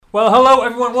Well, hello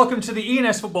everyone. Welcome to the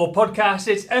ENS Football Podcast.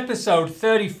 It's episode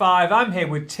 35. I'm here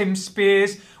with Tim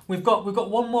Spears. We've got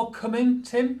one more coming,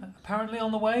 Tim, apparently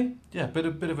on the way. Yeah, bit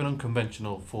of an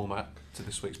unconventional format to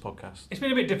this week's podcast. It's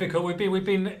been a bit difficult. We've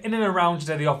been in and around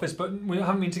today, the office, but we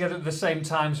haven't been together at the same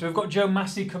time. So we've got Joe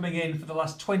Massey coming in for the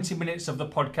last 20 minutes of the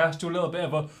podcast, do a little bit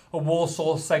of a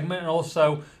Warsaw segment, and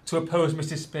also to oppose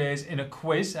Mr. Spears in a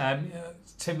quiz.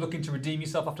 Tim, looking to redeem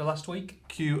yourself after last week?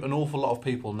 Cue an awful lot of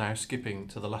people now skipping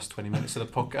to the last 20 minutes of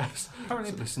the podcast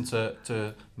Apparently. to listen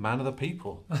to Man of the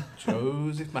People,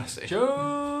 Joseph Massey.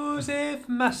 Joseph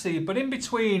Massey. But in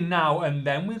between now and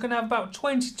then, we're going to have about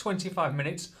 20-25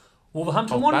 minutes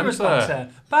Wolverhampton Wanderers banter.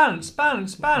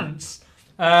 Bants.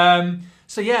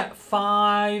 So yeah,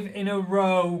 5 in a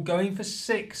row, going for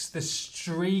 6. The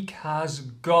streak has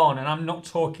gone, and I'm not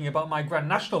talking about my Grand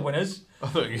National winners. I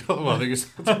think you're talking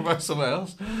about something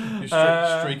else. You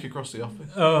streak across the office.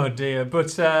 Oh dear,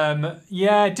 but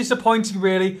yeah, disappointing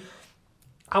really.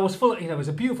 I was full. It was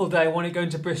a beautiful day. I wanted going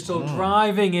to Bristol,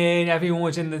 driving in. Everyone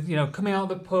was in the, coming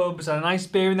out of the pubs. Had a nice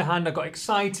beer in the hand. I got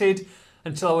excited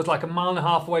until I was like a mile and a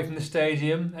half away from the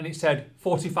stadium, and it said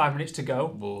 45 minutes to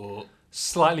go.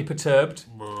 Slightly perturbed.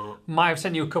 Might have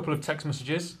sent you a couple of text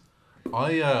messages.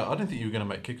 I didn't think you were going to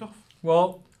make kickoff.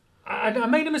 Well, I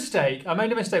made a mistake. I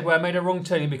made a mistake where I made a wrong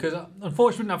turning because unfortunately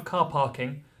we didn't have car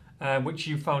parking, which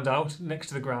you found out next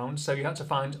to the ground, so you had to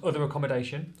find other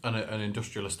accommodation. And an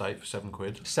industrial estate for £7.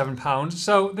 £7.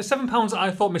 So the £7 that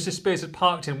I thought Mr. Spears had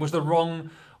parked in was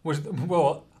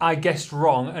I guessed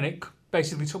wrong, and it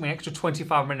basically took me an extra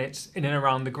 25 minutes in and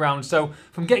around the ground. So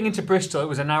from getting into Bristol, it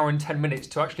was an hour and 10 minutes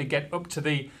to actually get up to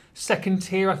the second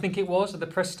tier, I think it was, at the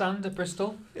press stand at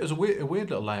Bristol. It was a weird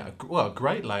little layout. Well, a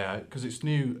great layout because it's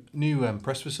new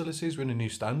press facilities. We're in a new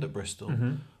stand at Bristol.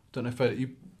 Mm-hmm. Don't know if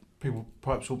people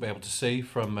perhaps won't be able to see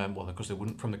from, of course they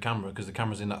wouldn't from the camera because the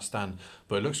camera's in that stand.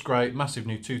 But it looks great, massive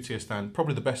new 2-tier stand,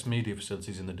 probably the best media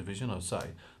facilities in the division, I'd say.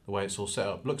 The way it's all set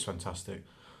up looks fantastic.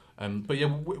 But yeah,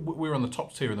 we were on the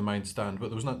top tier of the main stand, but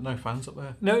there was no fans up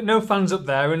there. No fans up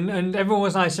there, and everyone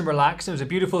was nice and relaxed. It was a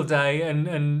beautiful day,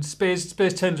 and Spears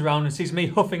turns around and sees me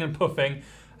huffing and puffing,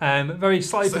 very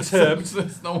slightly perturbed.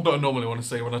 That's not what I normally want to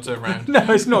see when I turn around. No,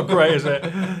 it's not great, is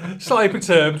it? Slightly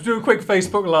perturbed, do a quick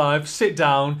Facebook Live, sit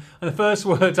down, and the first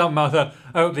words out of my mouth are,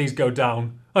 I hope these go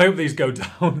down. Which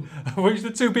the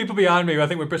two people behind me, who I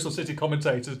think were Bristol City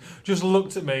commentators, just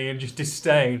looked at me and just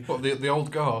disdain. What, the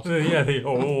old guard? Yeah, the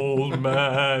old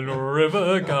man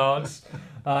river guards.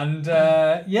 And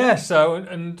so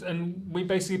we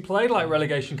basically played like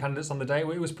relegation candidates on the day.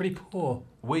 It was pretty poor.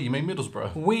 You mean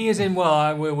Middlesbrough? We as in,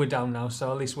 we're down now,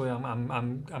 so at least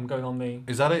I'm going on the...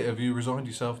 Is that it? Have you resigned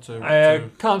yourself to...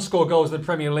 Can't score goals in the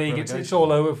Premier League. It's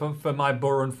all over for my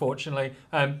borough, unfortunately.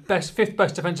 Fifth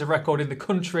best defensive record in the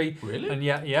country. Really? And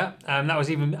yeah. That was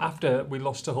even after we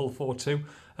lost to Hull 4-2.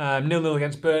 0-0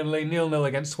 against Burnley, 0-0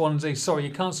 against Swansea. Sorry,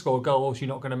 you can't score goals. You're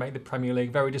not going to make the Premier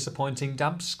League. Very disappointing.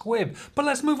 Damp squib. But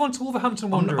let's move on to Wolverhampton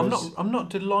Wanderers. I'm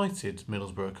not delighted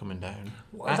Middlesbrough coming down.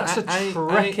 Well, that's a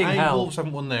trekking hell. Wolves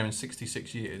haven't won there in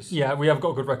 66 years. Yeah, we have got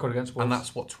a good record against Wolves. And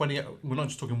that's what, 20... We're not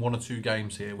just talking 1 or 2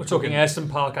 games here. We're talking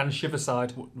Ayresome Park and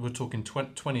Shiverside. We're talking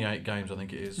 28 games, I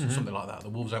think it is, something like that. The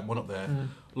Wolves haven't won up there.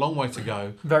 Long way to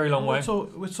go. Very long way.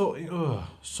 We're talking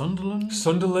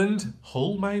Sunderland.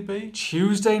 Hull, maybe.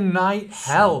 Tuesday night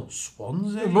hell.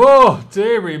 Swansea. Oh,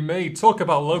 dearie me. Talk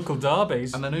about local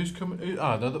derbies. And then who's coming?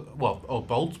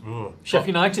 Bolton. Sheffield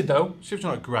United, though. Sheffield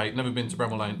United, great. Never been to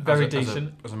Bramall Lane. Very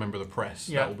decent. As a member of the press,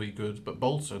 yeah. That will be good. But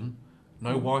Bolton,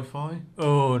 no Wi-Fi.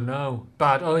 Oh, no.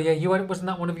 Bad. Oh, yeah, wasn't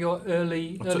that one of your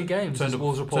early games as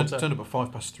Wolves reporter? Turned up at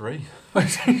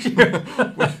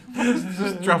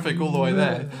 3:05. Traffic all the way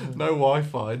there. No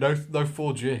Wi-Fi. No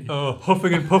 4G. Oh,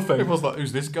 huffing and puffing. It was like,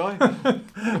 who's this guy?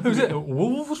 Who's it?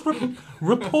 Wolves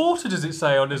reporter, does it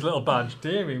say on his little badge?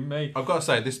 Dearie me. I've got to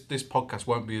say, this podcast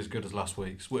won't be as good as last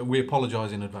week's. We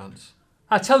apologise in advance.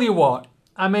 I tell you what,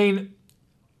 I mean...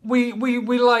 We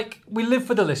live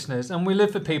for the listeners and we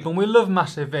live for people and we love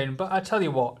Massive Vin, but I tell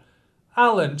you what,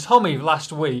 Tommy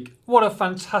last week, what a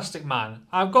fantastic man.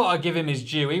 I've got to give him his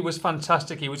due. He was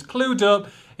fantastic. He was clued up.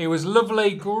 He was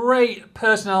lovely, great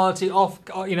personality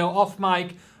off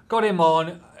mic. Got him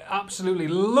on. Absolutely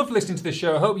loved listening to the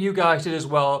show. I hope you guys did as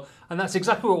well. And that's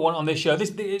exactly what we want on this show.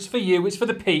 It's for you. It's for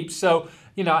the peeps. So,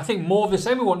 I think more of the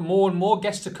same. We want more and more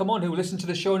guests to come on who listen to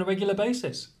the show on a regular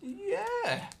basis.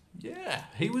 Yeah.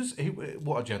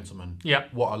 What a gentleman. Yeah.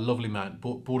 What a lovely man.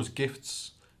 Brought us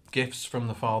gifts from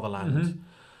the fatherland.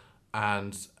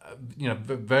 And,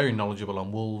 very knowledgeable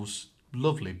on Wolves.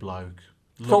 Lovely bloke.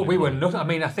 Thought we were nuts. I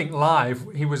mean, I think live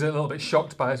he was a little bit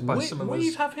shocked by some of us.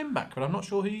 We'd have him back, but I'm not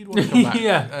sure who you'd want to come back.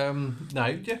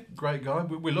 Yeah. Great guy.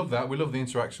 We love that. We love the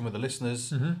interaction with the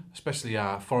listeners, especially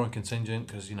our foreign contingent,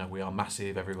 because we are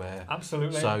massive everywhere.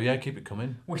 Absolutely. So yeah, keep it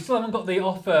coming. We still haven't got the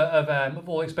offer of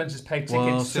all expenses paid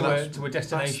tickets to a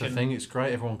destination. That's the thing. It's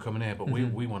great everyone coming here, but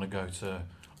we want to go to.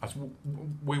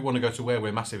 We want to go to where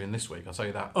we're massive in this week. I'll tell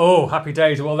you that. Oh, happy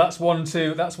days! Well, that's one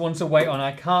to wait on.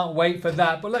 I can't wait for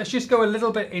that. But let's just go a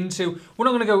little bit into. We're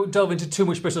not going to go delve into too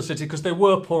much Bristol City because they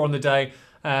were poor on the day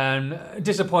and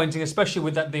disappointing, especially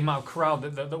with the amount of crowd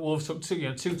that Wolves took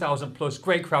to 2,000 plus.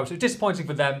 Great crowd. So disappointing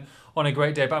for them on a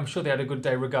great day, but I'm sure they had a good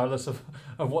day regardless of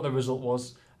what the result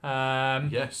was.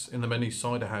 Yes, in the many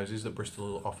cider houses that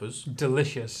Bristol offers.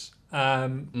 Delicious.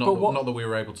 Not that we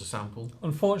were able to sample.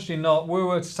 Unfortunately not. We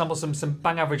were to sample some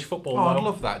bang average football. Oh, though. I'd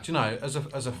love that. Do you know, as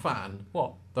a fan,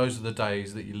 what? Those are the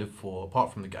days that you live for,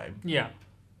 apart from the game. Yeah.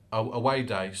 Away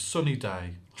day, sunny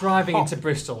day. Driving into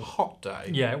Bristol. Hot day.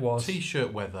 Yeah, it was.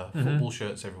 T-shirt weather, football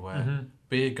shirts everywhere,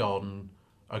 beer garden,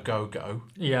 a go-go.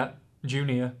 Yeah,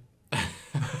 junior.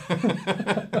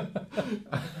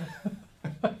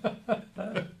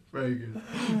 Very good.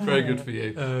 Very good for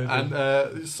you.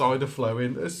 And cider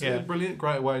flowing. It's a brilliant,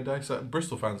 great away day. So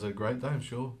Bristol fans had a great day, I'm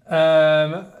sure.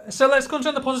 So let's concentrate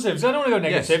on the positives. I don't want to go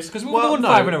negatives because we won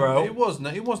 5 in a row. It was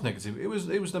negative. It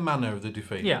was the manner of the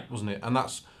defeat, wasn't it? And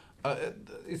that's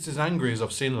it's as angry as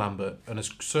I've seen Lambert, and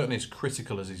certainly as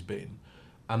critical as he's been.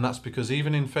 And that's because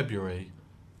even in February,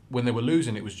 when they were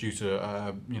losing, it was due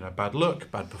to bad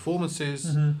luck, bad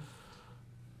performances.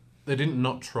 They didn't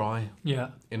not try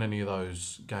in any of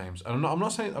those games. And I'm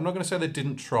not going to say they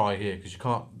didn't try here, because you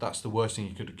can't. That's the worst thing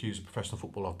you could accuse a professional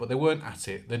football of. But they weren't at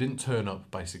it. They didn't turn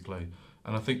up, basically.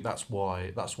 And I think that's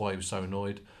why he was so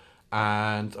annoyed.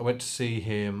 And I went to see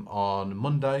him on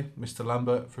Monday, Mr.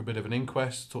 Lambert, for a bit of an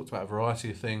inquest. Talked about a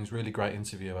variety of things. Really great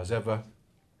interview as ever.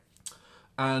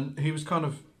 And he was kind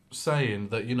of saying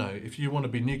that, if you want to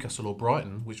be Newcastle or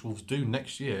Brighton, which Wolves do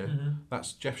next year,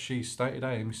 that's Jeff Shee's stated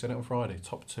aim. He said it on Friday,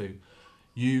 top 2.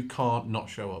 You can't not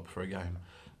show up for a game.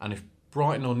 And if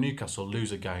Brighton or Newcastle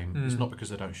lose a game, it's not because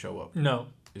they don't show up. No.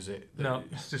 Is it? No,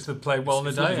 it's just they play well in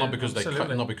the day. It's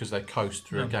not because they coast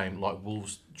through a game like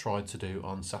Wolves tried to do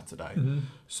on Saturday.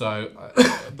 So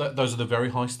those are the very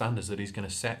high standards that he's going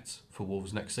to set for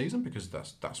Wolves next season, because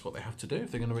that's what they have to do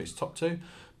if they're going to reach top 2.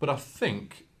 But I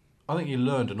think you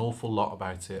learned an awful lot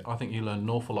about it. I think you learned an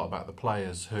awful lot about the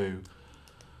players who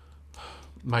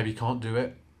maybe can't do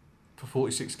it for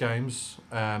 46 games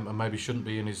and maybe shouldn't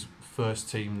be in his first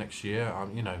team next year.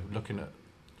 Looking at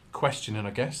questioning,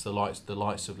 I guess, the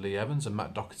likes of Lee Evans and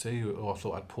Matt Doherty, who I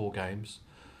thought had poor games.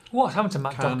 What's happened to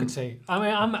Matt Doherty?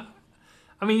 I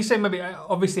mean, you say maybe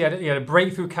obviously he had a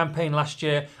breakthrough campaign last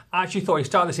year. I actually thought he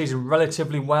started the season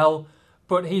relatively well,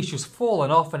 but he's just fallen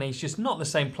off and he's just not the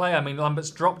same player. I mean,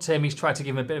 Lambert's dropped him. He's tried to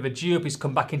give him a bit of a G-up. He's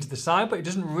come back into the side, but it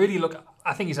doesn't really look...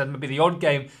 I think he's had maybe the odd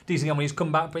game, decent game when he's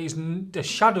come back, but he's the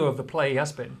shadow of the play he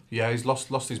has been. Yeah, he's lost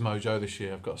his mojo this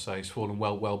year, I've got to say. He's fallen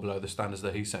well below the standards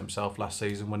that he set himself last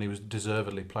season when he was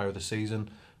deservedly player of the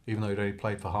season, even though he'd only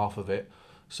played for half of it.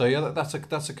 So yeah, that's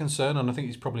a concern, and I think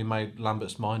he's probably made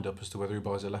Lambert's mind up as to whether he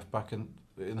buys a left-back in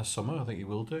the summer. I think he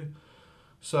will do.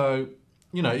 So...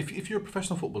 if you're a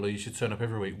professional footballer, you should turn up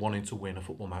every week wanting to win a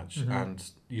football match, and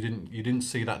you didn't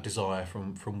see that desire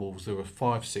from Wolves. There were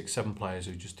 5, 6, 7 players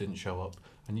who just didn't show up,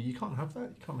 and you can't have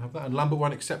that. You can't have that, and Lambert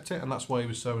won't accept it, and that's why he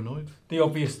was so annoyed. The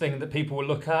obvious thing that people will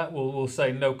look at will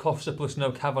say no Costa plus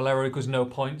no Cavallero because no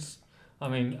points. I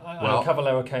mean, I know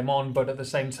Cavallero came on, but at the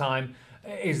same time,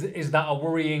 is that a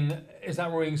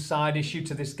worrying side issue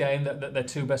to this game that they're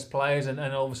 2 best players and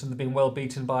all of a sudden they're being well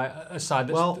beaten by a side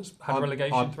that's had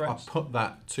relegation threats? I put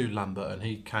that to Lambert and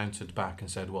he countered back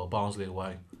and said, well, Barnsley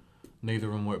away. Neither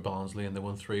of them were at Barnsley and they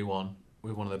won 3-1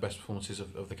 with one of their best performances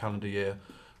of the calendar year.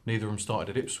 Neither of them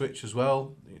started at Ipswich as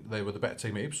well. They were the better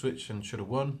team at Ipswich and should have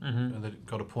won, and they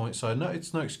got a point. So no,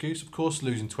 it's no excuse. Of course,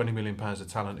 losing £20 million of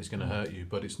talent is going to hurt you,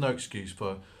 but it's no excuse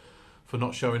for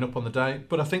not showing up on the day.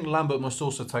 But I think Lambert must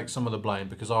also take some of the blame,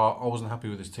 because I wasn't happy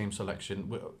with his team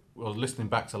selection. I was listening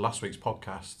back to last week's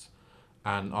podcast,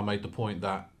 and I made the point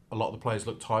that a lot of the players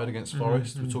looked tired against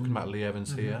Forest. We're talking about Lee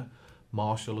Evans here,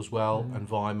 Marshall as well, and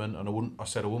Vyman. And I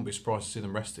said I wouldn't be surprised to see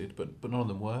them rested, but none of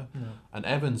them were. No. And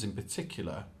Evans in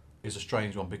particular is a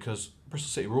strange one, because Bristol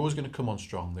City were always going to come on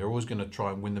strong. They're always going to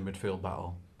try and win the midfield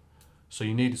battle. So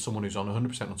you needed someone who's on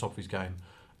 100% on top of his game.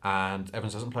 And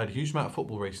Evans hasn't played a huge amount of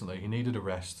football recently. He needed a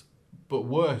rest. But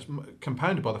worse,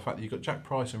 compounded by the fact that you've got Jack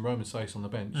Price and Roman Sace on the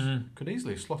bench, could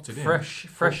easily have slotted in.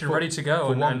 Fresh and ready to go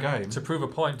for and one game. to prove a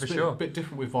point for It's sure. a bit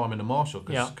different with Vyman and Marshall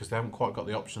because Yeah. they haven't quite got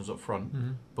the options up front.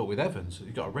 But with Evans,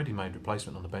 you've got a ready-made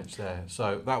replacement on the bench there.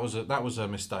 So that was a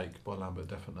mistake by Lambert,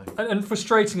 definitely. And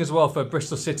frustrating as well for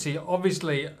Bristol City.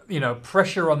 Obviously,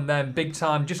 pressure on them big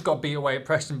time. Just got beat away at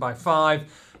Preston by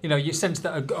 5. You sense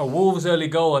that a Wolves early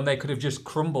goal and they could have just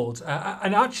crumbled.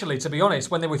 And actually, to be honest,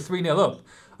 when they were 3-0 up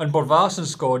and Bodvarsson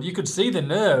scored, you could see the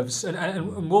nerves.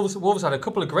 And Wolves had a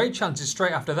couple of great chances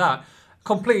straight after that.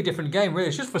 Completely different game, really.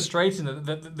 It's just frustrating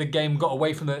that the game got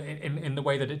away from in the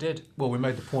way that it did. Well, we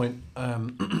made the point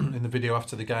in the video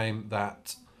after the game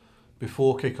that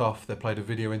before kick-off, they played a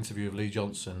video interview of Lee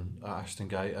Johnson at Ashton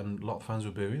Gate, and a lot of fans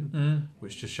were booing,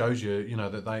 which just shows you,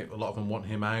 that a lot of them want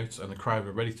him out, and the crowd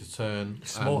were ready to turn.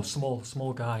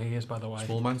 Small guy he is, by the way.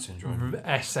 Small man syndrome.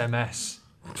 SMS.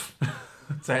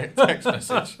 Text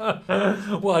message.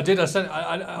 Well, I did.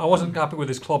 I wasn't happy with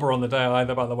his clobber on the day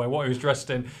either, by the way, what he was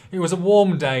dressed in. It was a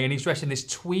warm day, and he's dressed in this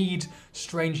tweed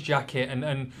strange jacket and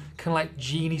kind of like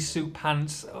genie suit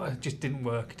pants. Oh, it just didn't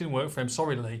work. It didn't work for him.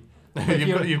 Sorry, Lee.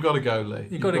 You've got to go, Lee.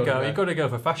 You've got to go. You've got to go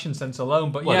for fashion sense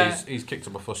alone. But well, yeah, he's kicked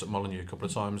up a fuss at Molyneux a couple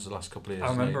of times the last couple of years.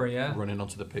 I remember, yeah, running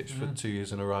onto the pitch for 2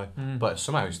 years in a row. But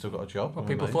somehow he's still got a job. Well,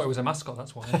 people thought it was a mascot.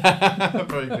 That's why.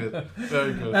 Very good,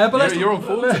 very good. But you're on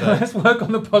form today. Let's work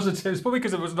on the positives. Probably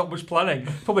because there was not much planning.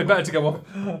 Probably better to go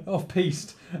off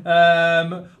piste.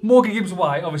 Morgan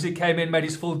Gibbs-White obviously came in, made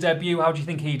his full debut. How do you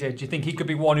think he did? Do you think he could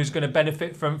be one who's going to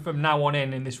benefit from now on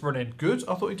in this run-in? Good.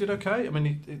 I thought he did okay. I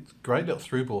mean, it's great little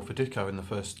through ball for Dicko in the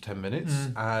first 10 minutes,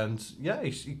 and yeah,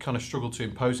 he kind of struggled to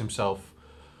impose himself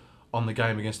on the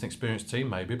game against an experienced team,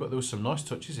 maybe. But there was some nice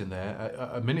touches in there.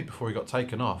 A minute before he got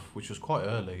taken off, which was quite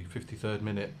early, 53rd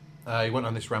minute. He went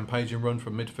on this rampaging run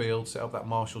from midfield, set up that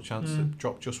Marshall chance that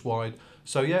dropped just wide.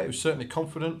 So yeah, it was certainly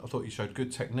confident. I thought he showed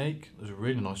good technique. There was a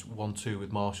really nice 1-2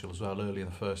 with Marshall as well early in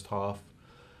the first half.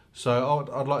 So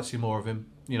I'd like to see more of him.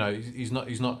 He's not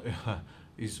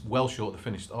he's well short of the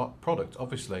finished product,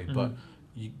 obviously, but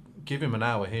you give him an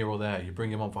hour here or there, you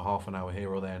bring him on for half an hour here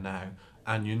or there now,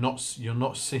 and you're not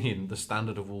seeing the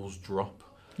standard of Wolves drop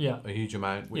a huge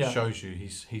amount, which shows you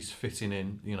he's fitting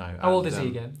in. How old is he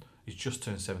again? He's just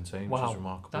turned 17, wow, which is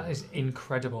remarkable. That is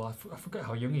incredible. I forget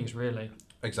how young he is, really.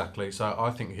 Exactly. So I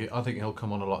think he'll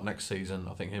come on a lot next season.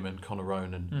 I think him and Conor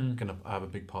Ronan are going to have a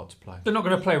big part to play. They're not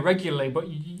going to play regularly, but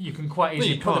you can quite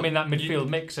easily put them in that midfield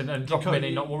mix and drop them in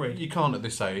and not worry. You can't at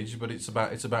this age, but it's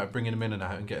about bringing them in and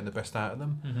out and getting the best out of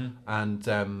them. And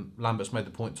Lambert's made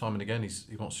the point time and again.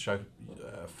 He wants to show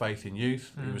faith in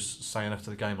youth. He was saying after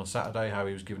the game on Saturday how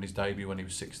he was given his debut when he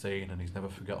was 16 and he's never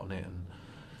forgotten it. And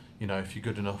if you're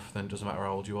good enough, then it doesn't matter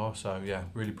how old you are. So, yeah,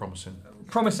 really promising.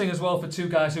 Promising as well for two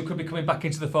guys who could be coming back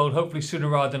into the fold, hopefully sooner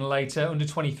rather than later. Under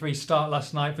 23 start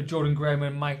last night for Jordan Graham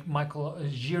and Michael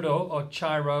Giro or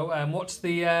Chiro. What's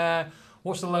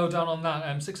the lowdown on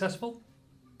that? Successful?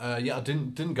 Yeah, I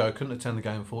didn't go. Couldn't attend the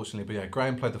game, unfortunately. But, yeah,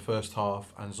 Graham played the first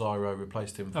half and Zyro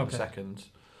replaced him for the second.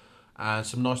 And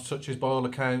some nice touches by all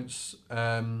accounts.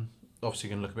 Obviously,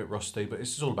 going to look a bit rusty, but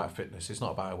it's all about fitness. It's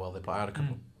not about how well they play. I had a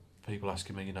couple people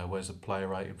asking me, where's the player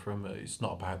rating from? It's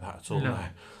not about that at all. No.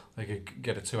 They could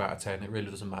get a 2 out of 10. It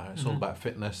really doesn't matter. It's all about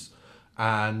fitness.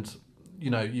 And,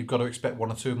 you've got to expect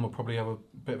one or two of them will probably have a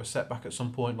bit of a setback at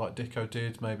some point, like Dicko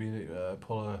did, maybe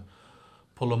pull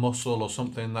a muscle or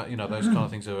something. That those kind of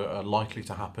things are likely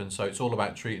to happen. So it's all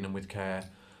about treating them with care,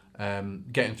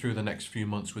 getting through the next few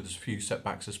months with as few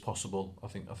setbacks as possible. I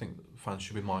think fans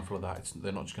should be mindful of that.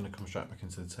 They're not just going to come straight back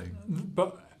into the team.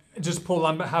 But does Paul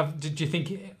Lambert did you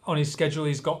think on his schedule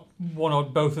he's got one or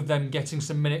both of them getting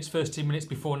some minutes, first team minutes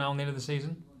before now and the end of the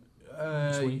season?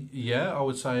 Yeah, I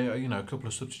would say a couple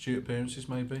of substitute appearances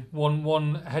maybe.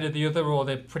 One ahead of the other, or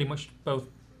they're pretty much both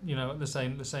at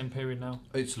the same period now.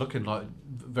 It's looking like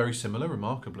very similar,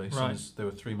 remarkably, since they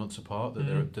were 3 months apart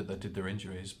that they did their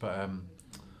injuries. But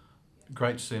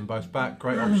great to see them both back.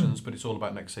 Great options, but it's all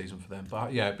about next season for them.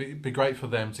 But yeah, it'd be great for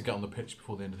them to get on the pitch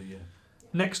before the end of the year.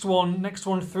 Next one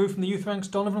through from the youth ranks,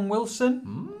 Donovan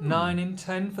Wilson, 9 in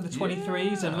 10 for the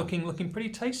 23s, and looking pretty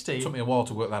tasty. It took me a while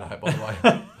to work that out, by the way.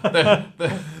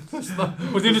 Was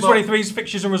the under 23s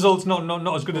fixtures and results not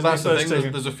as good as that's the first thing.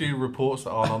 team? There's a few reports that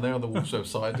aren't on there on the Wolves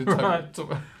website. It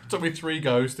took me 3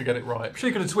 goes to get it right. I'm sure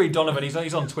you could have tweeted Donovan.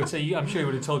 He's on Twitter. I'm sure he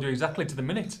would have told you exactly to the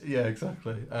minute. Yeah,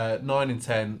 exactly. 9 in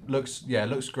 10 looks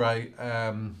great.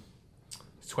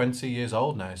 He's 20 years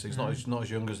old now, so he's not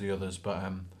as young as the others, but.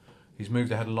 He's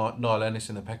moved ahead of Niall Ennis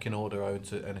in the pecking order owing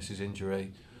to Ennis's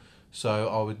injury. So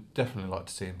I would definitely like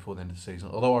to see him before the end of the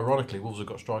season. Although, ironically, Wolves have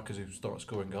got strikers who start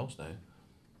scoring goals now.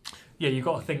 yeah, you've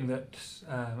got to think that.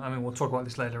 I mean, we'll talk about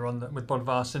this later on. That with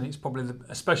Bodvarsson, it's probably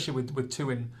especially with 2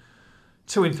 in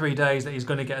 3 days that he's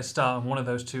going to get a start in one of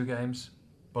those 2 games.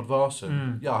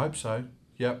 Bodvarsson, yeah, I hope so.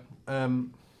 Yeah,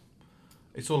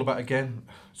 it's all about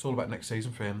next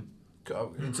season for him.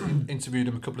 Interviewed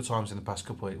him a couple of times in the past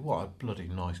couple of weeks. What a bloody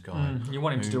nice guy. You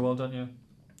want him to do well, don't you?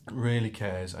 Really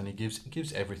cares, and he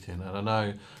gives everything. And I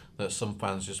know that some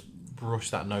fans just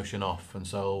brush that notion off and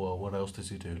say, "Oh well, what else does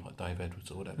he do?" Like Dave Edwards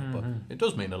or whatever. But it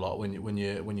does mean a lot when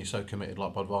you're so committed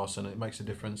like Bodvarsson. It makes a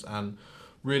difference, and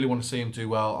really want to see him do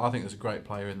well. I think there's a great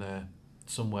player in there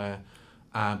somewhere,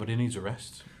 but he needs a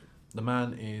rest. The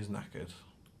man is knackered.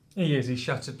 He is. He's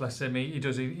shattered. Bless him. He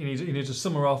needs a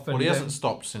summer off. And well, he hasn't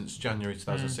stopped since January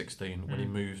 2016 when he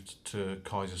moved to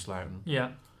Kaiserslautern.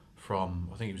 Yeah. From,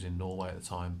 I think he was in Norway at the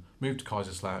time. Moved to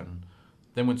Kaiserslautern,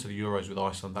 then went to the Euros with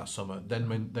Iceland that summer. Then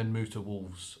moved to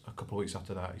Wolves a couple of weeks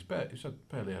after that. He's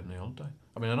barely had any holiday.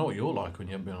 I mean, I know what you're like when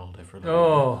you haven't been on holiday for a little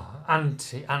while. Oh,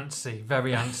 antsy,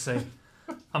 very antsy.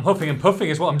 I'm huffing and puffing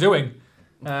is what I'm doing.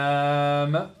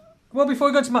 Well, before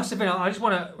we go into Massive Event, I just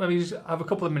want to maybe just have a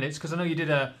couple of minutes because I know you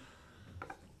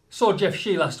saw Jeff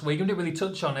Shee last week and didn't really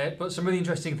touch on it, but some really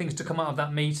interesting things to come out of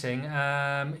that meeting.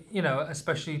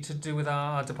 Especially to do with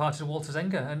our departed Walter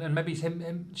Zenga and maybe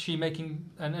Shee making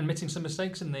and admitting some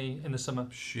mistakes in the summer.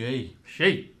 She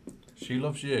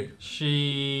loves you.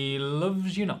 She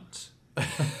loves you not.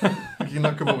 You're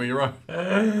not coming with your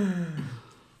own.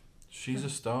 She's a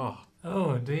star.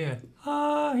 Oh dear.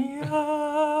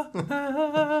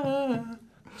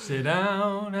 Sit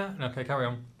down. Okay, carry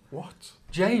on. What?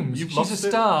 James, she's a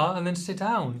star, and then sit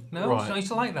down. No, right. She's not used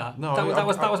to like that. No, that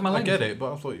was my language. I get it,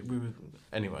 but I thought we would.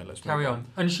 Anyway, let's carry on.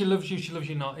 And she loves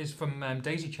you not is from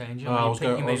Daisy Chain. You know, I was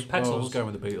going with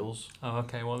the Beatles. Oh,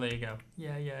 okay. Well, there you go.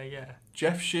 Yeah.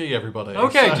 Jeff Shee, everybody.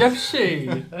 Okay, Jeff Shee.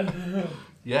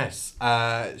 Yes,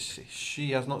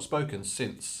 she has not spoken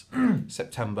since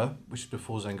September, which is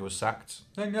before Zenga was sacked.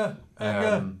 Zenga,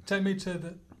 take me to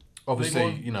the.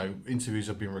 Obviously, interviews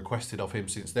have been requested of him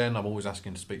since then. I'm always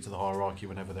asking to speak to the hierarchy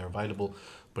whenever they're available,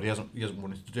 but he hasn't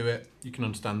wanted to do it. You can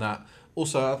understand that.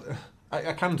 Also,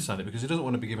 I can understand it because he doesn't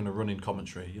want to be given a running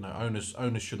commentary.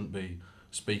 Owners shouldn't be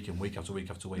speaking week after week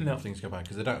after week when things go bad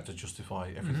because they don't have to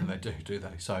justify everything they do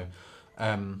they? So,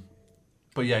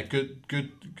 but yeah, good.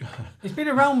 He's been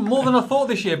around more than I thought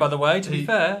this year, by the way. To be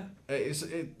fair,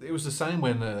 it was the same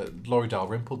when Laurie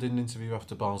Dalrymple did an interview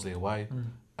after Barnsley away.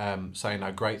 Saying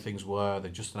how great things were. They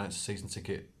just announced season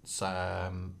ticket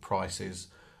prices,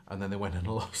 and then they went and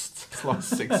lost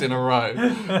 6 in a row.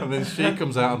 And then she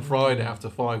comes out on Friday after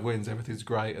 5 wins, everything's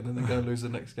great, and then they go and lose the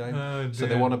next game. So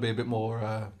they want to be a bit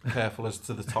more careful as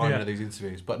to the timing of these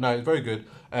interviews. But no, very good.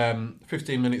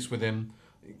 15 minutes with him.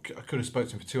 I could have spoken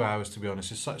to him for 2 hours, to be honest.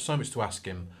 There's so much to ask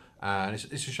him. And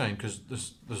it's a shame because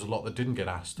there's a lot that didn't get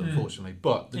asked, unfortunately.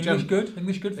 But the English good. For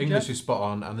English Jeff? is spot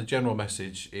on, and the general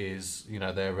message is,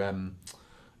 they're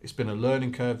it's been a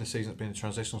learning curve this season. It's been a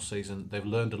transitional season. They've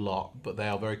learned a lot, but they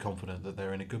are very confident that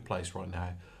they're in a good place right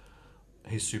now.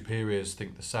 His superiors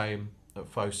think the same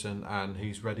at Fosun, and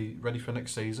he's ready for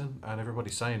next season. And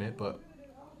everybody's saying it, but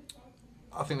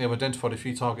I think they've identified a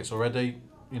few targets already.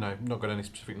 Not got any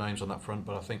specific names on that front,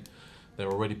 but I think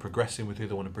they're already progressing with who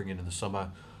they want to bring in the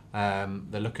summer.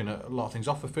 They're looking at a lot of things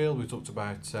off the field. We talked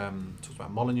about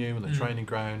Molineux and the training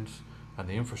ground and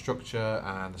the infrastructure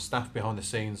and the staff behind the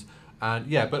scenes. And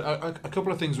but a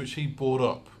couple of things which he brought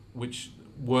up which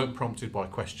weren't prompted by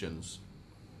questions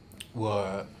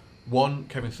were, one,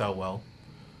 Kevin Thelwell.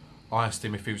 I asked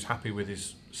him if he was happy with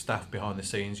his staff behind the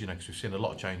scenes, because we've seen a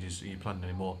lot of changes. Are you planning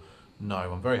any more? No,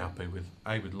 I'm very happy with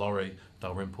Laurie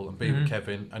Dalrymple and B with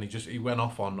Kevin, and he went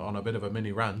off on a bit of a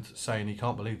mini rant saying he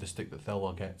can't believe the stick that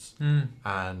Thelwell gets,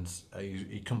 and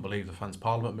he couldn't believe the fans'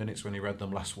 Parliament minutes when he read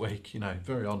them last week.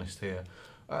 Very honest here.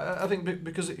 I think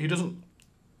because he doesn't.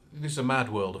 This is a mad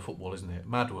world of football, isn't it?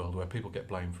 Mad world where people get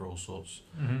blamed for all sorts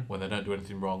when they don't do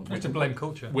anything wrong. It's a blame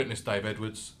culture. Witness Dave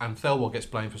Edwards, and Thelwell gets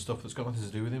blamed for stuff that's got nothing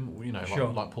to do with him.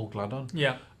 Like Paul Gladon.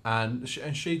 Yeah, and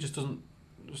she just doesn't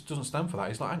stand for that.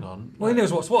 He's like, hang on. Well, he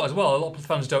knows what's what as well. A lot of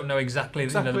fans don't know exactly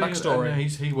the backstory.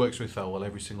 And he works with Thelwell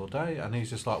every single day, and he's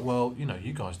just like, well,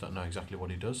 you guys don't know exactly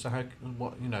what he does. So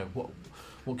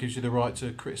what gives you the right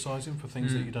to criticise him for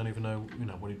things that you don't even know,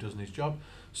 what he does in his job?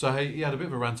 So he had a bit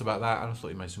of a rant about that, and I thought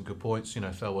he made some good points.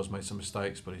 Thelwell's made some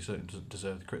mistakes, but he certainly doesn't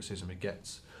deserve the criticism he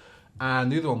gets.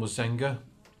 And the other one was Zenga.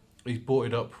 He's brought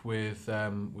it up with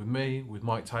me, with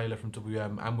Mike Taylor from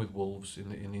WM, and with Wolves in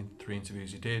the 3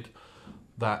 interviews he did.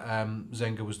 That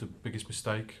Zenga was the biggest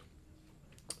mistake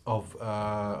of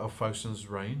Fosun's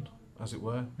reign, as it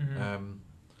were.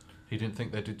 he didn't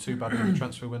think they did too badly in the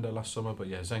transfer window last summer. But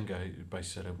yeah, Zenga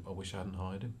basically said, I wish I hadn't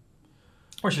hired him.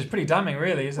 Which is pretty damning,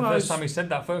 really. It's the Well, first it's- time he said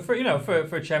that for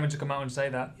a chairman to come out and say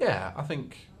that. Yeah, I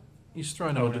think he's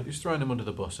thrown Oh, him no. he's thrown him under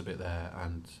the bus a bit there,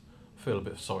 and I feel a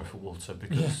bit sorry for Walter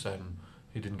because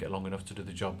he didn't get long enough to do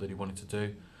the job that he wanted to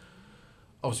do.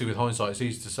 Obviously, with hindsight, it's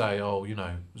easy to say, oh,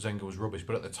 Zenga was rubbish,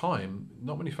 but at the time,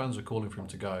 not many fans were calling for him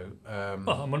to go.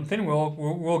 Well, a month in, we're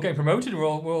all getting promoted. We're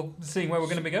all seeing where we're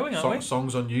going to be going, aren't we?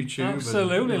 Songs on YouTube.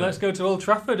 Absolutely. And, Let's go to Old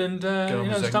Trafford and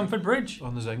Stamford Bridge.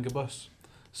 on the Zenga bus.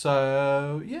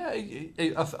 So yeah,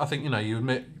 I think you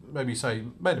admit maybe say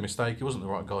made a mistake. He wasn't the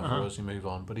right guy for us. You move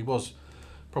on, but he was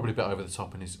probably a bit over the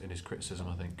top in his criticism,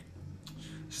 I think.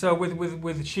 So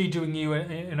with she doing you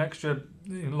an extra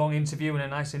long interview and a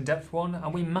nice in-depth one, are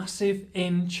we massive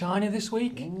in China this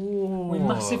week? Ooh, We're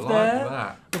massive like there.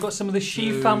 That. We've got some of the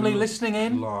Xi Dude, family listening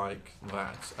in. Like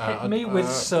that. Hit me with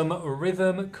some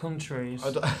rhythm countries.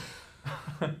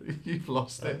 You've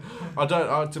lost it. To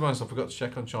be honest, I forgot to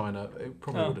check on China. It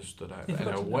probably would have stood out. You But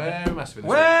forgot anyway, to- we're massive in this week.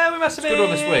 Where we massive It's good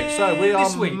on this week. So we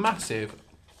this are week.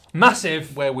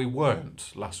 massive where we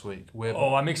weren't last week. We're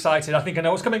Oh, I'm excited. I think I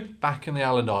know what's coming. back in the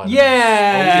Island Islands. Yeah.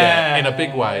 Oh yeah, in a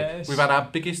big way. Yes. We've had our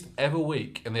biggest ever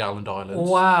week in the Island Islands.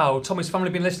 Wow. Tommy's family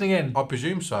been listening in? I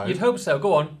presume so. You'd hope so.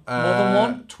 Go on. More than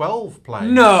one? 12 plays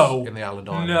No. in the Island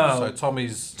Islands. No. So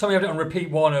Tommy's... Tommy had it on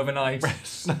repeat one overnight.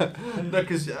 No,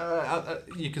 because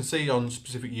you can see on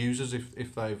specific users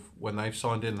if when they've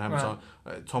signed in and haven't Right.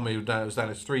 signed. Tommy was down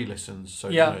as 3 listens, so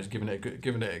Yeah. he's giving it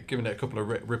a couple of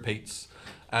repeats.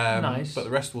 Nice. But the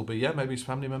rest will be maybe his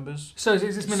family members. So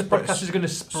does this mean the Spread- podcast is going to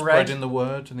spread? Spreading the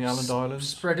word in the Island Islands.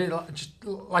 Spread it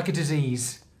like a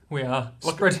disease. We are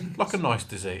Like, spreading like a nice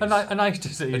disease. a nice A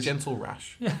disease. gentle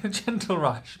rash. Yeah, a gentle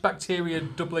rash. Bacteria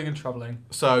doubling and trebling.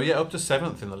 So yeah, up to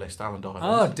 7th in the list, Island Oh,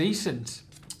 Islands. decent.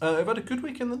 We've had a good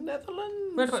week in the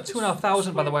Netherlands. We had about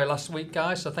 2,500 by the way last week,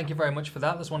 guys. So thank you very much for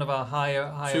that. That's one of our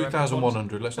higher.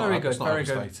 2,100. Let's not Very good, very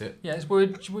good. overstate it. Yeah, we're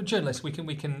journalists. We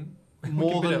can.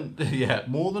 More can than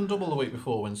more than double the week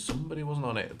before when somebody wasn't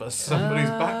on it, but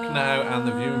somebody's back now and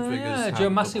the viewing figures. Yeah, have Joe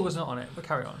Massey doubled. wasn't on it, but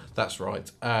carry on. That's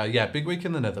right. Big week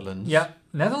in the Netherlands. Yeah,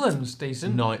 Netherlands,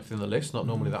 decent. 9th in the list, not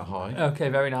normally that high. Okay,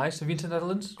 very nice. Have you been to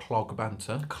Netherlands? Clog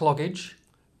banter. Cloggage.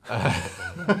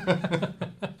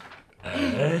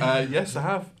 Yes, I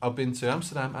have. I've been to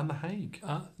Amsterdam and The Hague.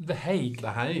 The Hague.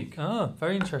 The Hague. Oh,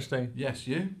 very interesting. Yes,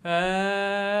 you.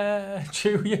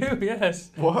 Chew you, yes.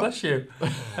 What? Bless you.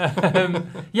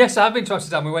 Yes, I've been to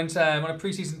Amsterdam. We went on a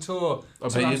pre-season tour. I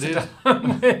to bet you did.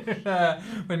 Amsterdam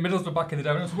when Middlesbrough back in the day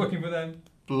when I was working for them.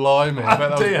 Blimey, I bet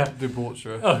that dear. was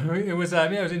debauchery. Oh, it was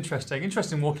it was interesting.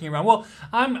 Interesting walking around. Well,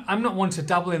 I'm not one to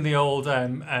dabble in the old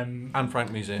Anne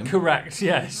Frank Museum. Correct.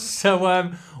 Yes.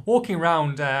 So walking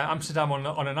around Amsterdam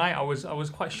on a night, I was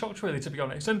quite shocked, really, to be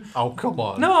honest. And Oh, come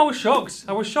on. no, I was shocked.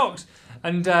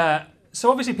 And so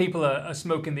obviously people are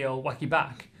smoking the old wacky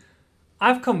back.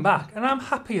 I've come back and I'm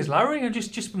happy as Larry, and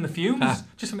just from the fumes,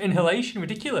 just from inhalation,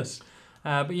 ridiculous.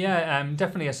 But yeah,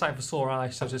 definitely a sight for sore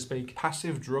eyes, so to speak.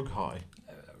 Passive drug high.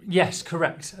 Yes,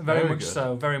 correct. Very Very much good.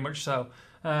 so. Very much so.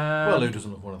 Well, who doesn't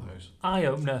have one of those? Eye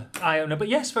opener. But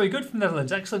yes, very good from the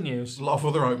Netherlands. Excellent news. A lot of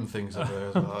other open things over there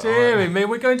as well. Dear me,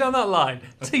 we're going down that line.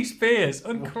 T. Spears,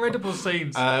 incredible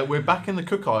scenes. We're back in the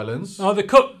Cook Islands. Oh, the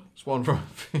Cook. It's one from a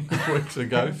few weeks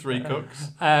ago. 3 cooks.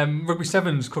 Rugby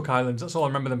Sevens, Cook Islands. That's all I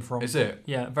remember them from. Is it?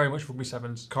 Yeah, very much Rugby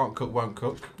Sevens. Can't cook, won't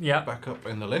cook. Yeah. Back up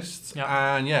in the list.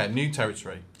 Yeah. And new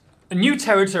territory. A new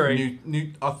territory.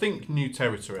 New. I think new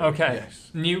territory. Okay. Yes.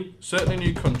 Certainly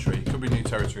new country. Could be new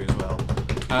territory as well.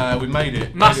 We made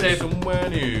it. Massive. Made it somewhere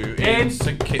new in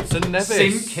St Kitts and Nevis.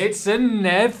 St. Kitts and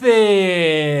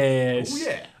Nevis. Oh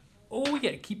yeah. Oh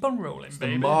yeah, keep on rolling, It's the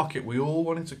baby. market we all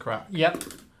wanted to crack. Yep.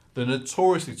 The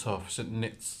notoriously tough St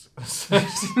Nits.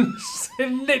 Nits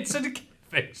and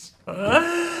Nevis.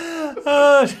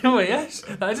 Oh, yes,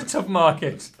 that is a tough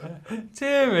market.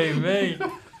 Dear me.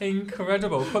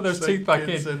 Incredible. Put those teeth back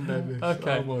Kitts in. and Nevis.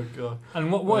 Okay. Oh my god.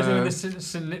 And what is it with the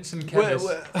St. Nits and We're-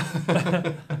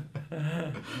 Kevis?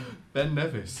 Ben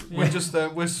Nevis. Yeah. We're just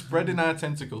we're spreading our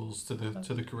tentacles to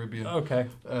the Caribbean. Okay.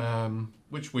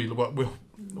 Which we'll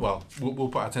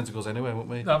put our tentacles anyway, won't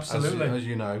we? Absolutely. As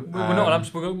you know. We're not on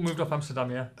Amsterdam. We moved off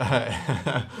Amsterdam,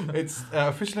 yeah. It's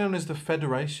officially known as the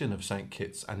Federation of St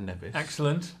Kitts and Nevis.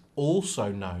 Excellent. Also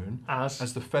known As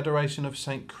as the Federation of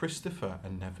St Christopher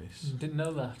and Nevis. didn't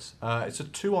know that. It's a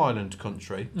 2-island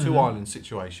country, Mhm. 2-island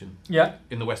situation Yeah.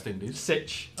 in the West Indies.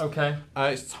 Sitch. Okay.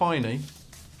 It's tiny.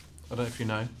 I don't know if you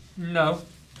know. No.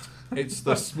 It's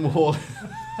the small.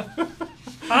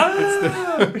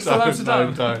 It's still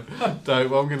Amsterdam. Don't.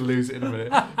 Well, I'm going to lose it in a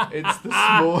minute. It's the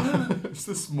small. It's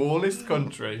the smallest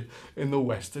country in the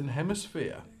Western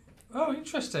Hemisphere Oh,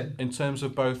 interesting. in terms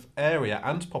of both area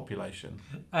and population.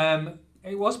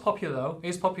 It was popular though. It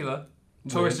is popular.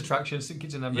 Tourist Weird. attraction, St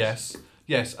Kitts and Nevis. Yes.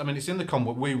 Yes, I mean, it's in the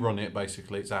Commonwealth. We run it,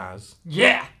 basically. It's ours.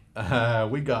 Yeah.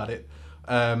 We got it.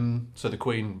 So the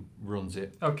Queen runs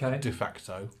it Okay. de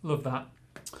facto. Love that.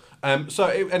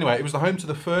 Anyway, it was the home to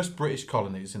the first British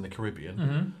colonies in the Caribbean.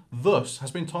 Mm-hmm. Thus, has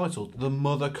been titled the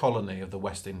Mother Colony of the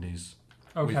West Indies.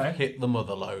 Okay. We've hit the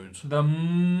mother load. The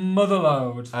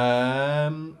motherlode.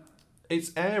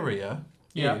 Its area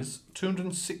Yeah. is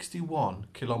 261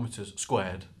 kilometres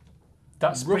squared.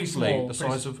 That's pretty Roughly small. the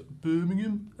size of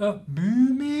Birmingham.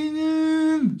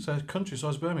 Birmingham. So country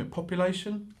size Birmingham.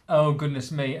 Population? Oh goodness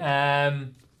me.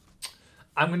 I'm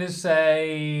gonna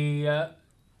say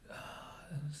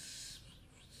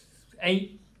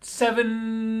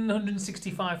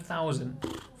 765,000.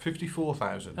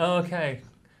 54,000. Okay.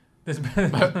 There's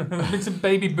been some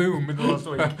baby boom in the last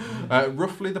week.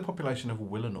 Roughly the population of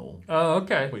Willenhall, Oh,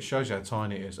 okay. which shows you how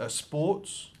tiny it is.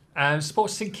 Sports?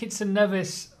 Sports St Kitts and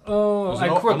Nevis. Oh, There's an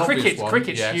obvious cricket. one.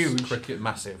 Cricket's Yes, huge. Cricket,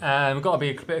 massive. Got to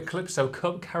be a bit of Calypso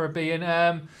Cup, Caribbean.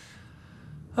 I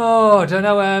don't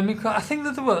know. I think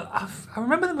that there were. I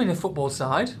remember them in a football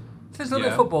side. There's a little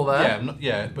bit of football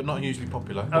there. But not hugely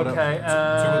popular.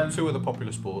 Okay, Two other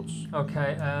popular sports.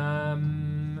 Okay.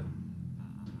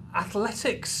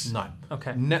 Athletics. No.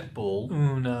 Okay. Netball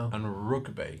Oh no. and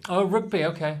rugby. Oh, rugby.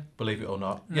 Okay. Believe it or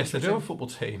not. Yes, they do have a football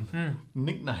team.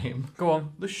 Nickname Go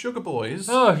on. the Sugar Boys.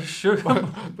 Oh, sure.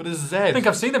 But a Z. I think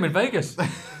I've seen them in Vegas.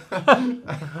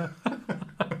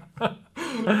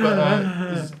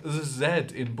 There's a Z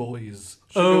in boys.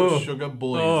 Sugar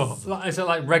Boys. Is it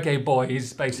like reggae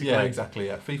boys, basically? Yeah, exactly.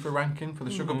 Yeah. FIFA ranking for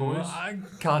the Sugar Boys. I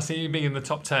can't see you being in the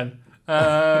top 10.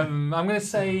 I'm going to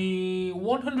say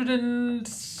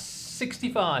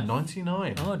 165.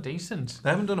 99. Oh, decent. They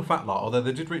haven't done a fat lot, although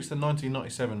they did reach the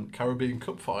 1997 Caribbean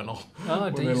Cup final Oh,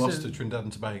 when they decent. lost to Trinidad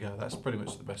and Tobago. That's pretty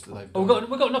much the best that they've Oh, done.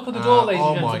 we've got a knock on the door, ladies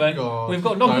and oh my gentlemen. God. We've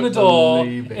got a knock on the Don't door.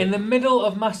 believe it. In the middle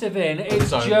of Massive Inn,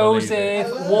 it's Don't Joseph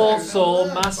believe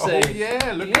Walsall Oh Massive.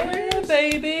 yeah, look at Yeah, it.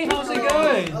 baby. How's it I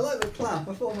going? like the clap.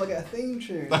 I thought I might get a theme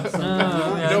tune. Or something.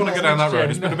 yeah. You don't want to go down that road.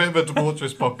 It's No. been a bit of a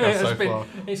tumultuous podcast so far.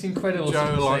 It's incredible. Joe some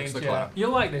of the likes things, the clap.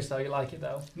 You'll like this though. You like it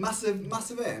though. Massive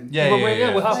in. Yeah,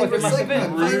 We're halfway through Favourite Massive Inn.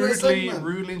 segment. Favourite segment.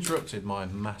 Rudely interrupted my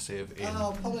massive in.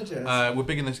 Oh, apologies. We're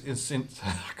big in this. I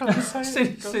can't say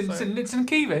it. St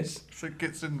Kevis. St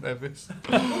Kitts and Nevis.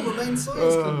 Oh, Remain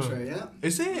Science Country, yeah.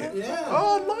 Is it? Yeah.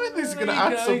 Oh, I like this. He's going to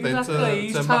add something exactly. to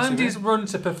He's Massive timed Inn. his run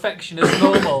to perfection as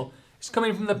normal. He's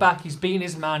coming from the back. He's beaten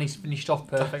his man. He's finished off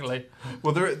perfectly.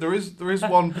 Well, there is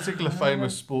one particular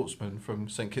famous sportsman from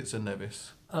St Kitts and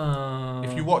Nevis.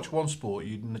 If you watch one sport,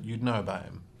 you'd know about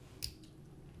him.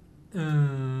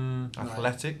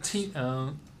 Athletics,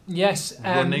 Yes.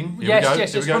 running. Here Yes, we go. yes, Here we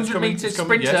yes. go. It's 100 coming, metres it's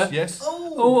coming. sprinter. Yes, yes.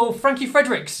 Oh, Frankie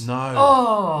Fredericks. No.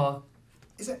 Oh.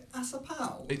 Is it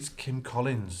Asapal? It's Kim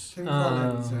Collins. Kim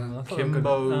Collins, yeah. I thought it was good.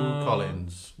 Kimbo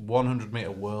Collins,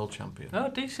 100-metre world champion. Oh,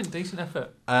 decent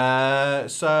effort. A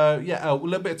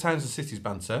little bit of towns and cities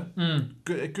banter.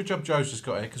 Good job Joe's just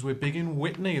got here because we're big in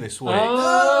Whitney this week.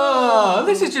 Oh,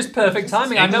 this is just perfect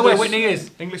timing. I know where Whitney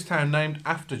is. English town named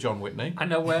after John Whitney. I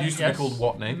know where. It used to yes. be called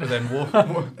Watney, but then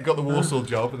got the Warsaw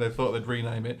job and they thought they'd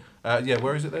rename it.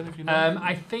 Where is it then? If you know.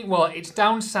 I think. Well, it's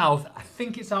down south. I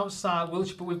think it's outside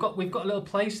Wiltshire, but we've got a little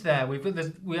place there.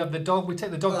 We have the dog. We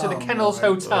take the dog to the Kennels my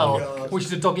Hotel, God. which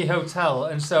is a doggy hotel,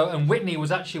 and Whitney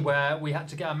was actually where we had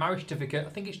to get our marriage certificate. I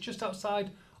think it's just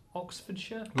outside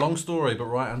Oxfordshire. Long story, but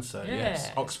right answer.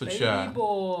 Yes, Oxfordshire. Baby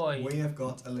boy. We have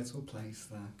got a little place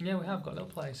there. Yeah, we have got a little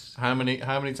place. How many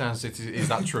town cities is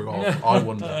that true of? I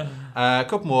wonder. A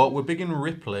couple more. We're big in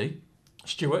Ripley,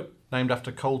 Stuart. named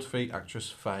after Cold Feet actress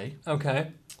Faye.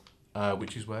 Okay.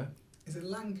 Which is where? Is it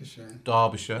Lancashire?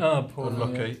 Derbyshire. Oh, poor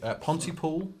Unlucky.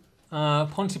 Pontypool,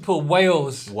 Pontypool,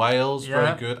 Wales. Wales, Yeah.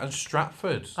 very good. And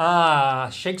Stratford,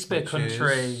 Shakespeare Which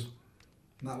country. is-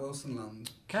 Matt Wilson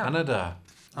Land. Canada.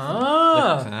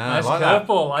 Nice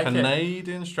curveball, like it.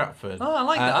 Canadian Stratford. Oh, I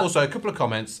like that. Also, a couple of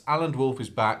comments. Alan Wolf is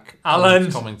back. Alan.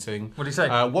 Alan's commenting. What do you say?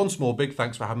 Once more, big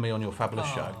thanks for having me on your fabulous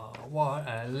show. What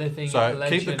a living So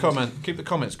legend. keep the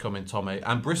comments coming, Tommy.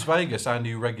 And Briss Vegas, our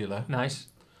new regular, Nice.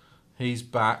 he's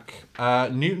back.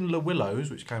 Newton Le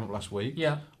Willows, which came up last week.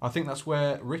 Yeah. I think that's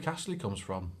where Rick Astley comes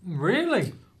from,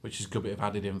 Really? which is a good bit of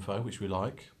added info, which we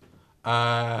like.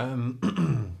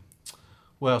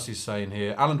 What else he's saying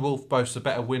here? Alan Wolf boasts a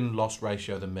better win-loss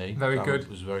ratio than me. Very That good.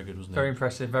 was very good, wasn't it? Very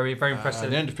impressive. Very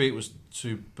impressive. The end defeat was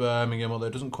to Birmingham, although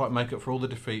it doesn't quite make up for all the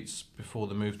defeats before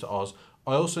the move to Oz.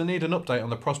 I also need an update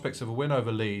on the prospects of a win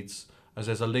over Leeds as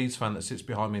there's a Leeds fan that sits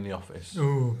behind me in the office.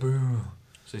 Ooh, boo.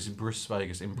 So this is Briss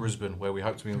Vegas in Brisbane, where we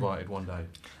hope to be invited one day.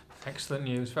 Excellent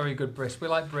news. Very good, Briss. We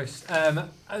like Briss.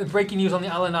 Breaking news on the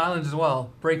Allen Islands as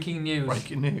well. Breaking news.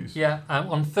 Breaking news. Yeah,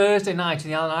 on Thursday night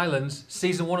in the Allen Islands,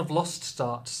 season 1 of Lost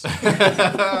starts. Very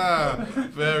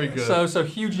good. So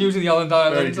huge news in the Allen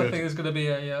Islands. I good. think there's going to be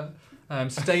a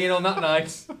stay in on that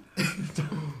night.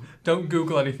 Don't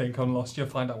Google anything on Lost. You'll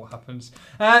find out what happens.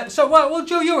 Well,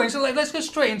 Joe, you're in. So let's go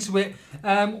straight into it.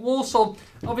 Walsall,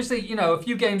 obviously, a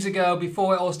few games ago,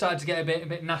 before it all started to get a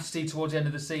bit nasty towards the end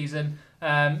of the season,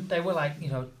 they were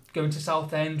going to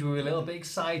Southend. We were a little bit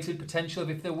excited,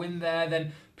 potentially if they win there,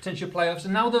 then potential playoffs.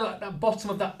 And now they're at that bottom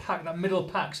of that pack, that middle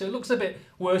pack. So it looks a bit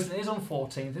worse than it is on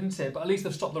 14th, isn't it? But at least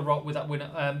they've stopped the rot with that win,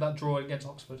 that draw against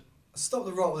Oxford. Stop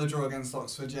the rot with a draw against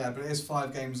Oxford, yeah, but it is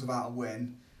 5 games without a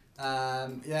win.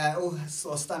 It all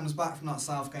sort of stems back from that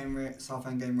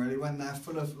Southend game really. Went there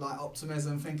full of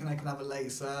optimism, thinking they could have a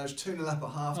late surge, 2-0 up at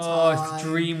half time. Oh, it's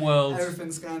dream world.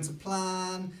 Everything's going to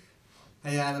plan.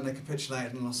 And then they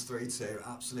capitulated and lost 3-2.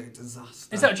 Absolute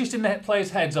disaster. Is that just in the players'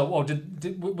 heads, or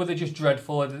were they just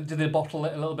dreadful? Or did they bottle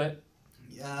it a little bit?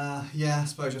 I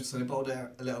suppose you have to say they bottled it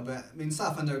a little bit. I mean,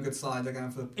 Southend are a good side. They're going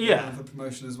for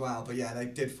promotion as well. But yeah, they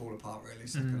did fall apart really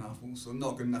second half. Also,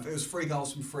 not good enough. It was 3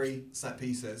 goals from 3 set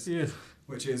pieces,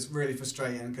 which is really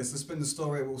frustrating because there's been the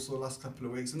story also the last couple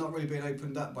of weeks. They're not really being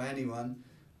opened up by anyone,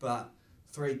 but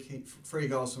 3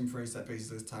 goals from 3 set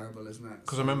pieces is terrible, isn't it?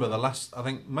 Because I remember the last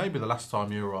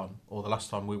time you were on, or the last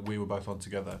time we were both on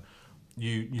together,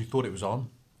 you thought it was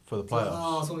on for the playoffs.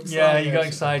 Oh, so excited. Yeah, you got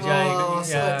excited.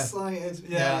 So excited.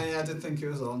 Yeah, I did think it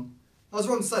was on. I was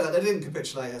wrong to say that. They didn't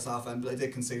capitulate at Southend, but they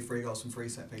did concede 3 goals from 3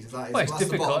 set pieces. That is, well, it's that's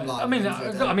difficult. The bottom line. I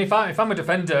mean, if I'm a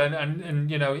defender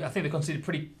and I think they conceded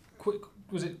pretty quick.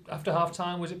 Was it after half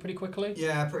time? Was it pretty quickly?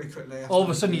 Yeah, pretty quickly. All of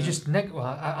a sudden, you just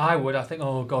I think,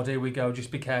 oh God, here we go.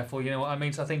 Just be careful. You know what I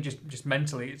mean? So I think just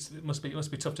mentally, it must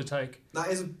be tough to take. That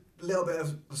is a little bit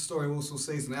of a story of Walsall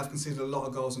season. They have conceded a lot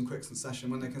of goals in quick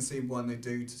succession. When they concede one, they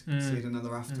do concede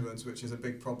another afterwards, which is a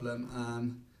big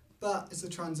problem. But it's a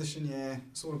transition year.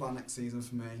 It's all about next season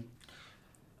for me.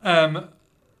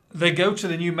 They go to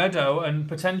the new Meadow and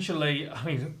potentially,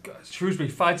 Shrewsbury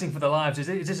fighting for their lives. Is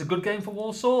this a good game for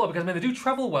Walsall? Because they do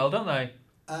travel well, don't they?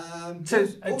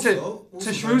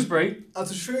 To Shrewsbury. To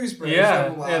Shrewsbury. Yeah,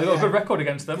 they've got a good record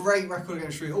against them. Great record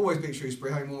against Shrewsbury. Always beat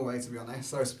Shrewsbury home or away, to be honest.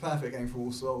 So it's a perfect game for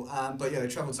Walsall. But yeah, they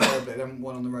travelled terribly. They haven't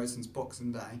won on the road since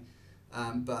Boxing Day.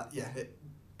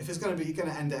 If it's going to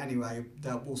end it anyway,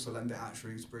 they'll also end it at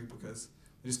Shrewsbury because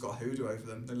they just got a hoodoo over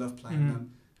them. They love playing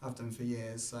them. Have done for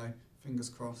years. So fingers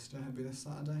crossed. It'll be this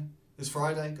Saturday. It's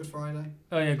Friday, Good Friday.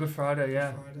 Oh yeah, Good Friday,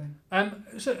 yeah. Good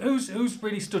Friday. So who's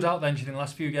really stood out then? Do you think in the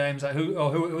last few games? Who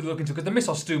are looking to? Because they miss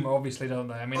Ostuma, obviously, don't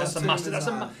they? I mean, that's a massive.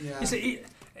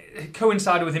 It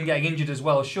coincided with him getting injured as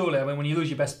well. Surely, I mean, when you lose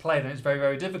your best player, then it's very,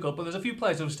 very difficult. But there's a few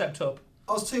players who have stepped up.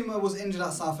 Ostuma was injured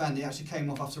at Southend. He actually came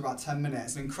off after about 10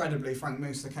 minutes. And incredibly, Frank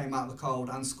Musa came out of the cold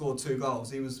and scored 2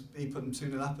 goals. He put them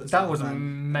 2-0 up at That was Southend.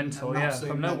 mental,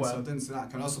 from nowhere. I didn't see that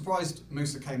coming. I was surprised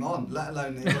Musa came on, let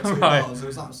alone that he got 2 Right. goals. It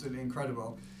was absolutely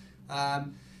incredible.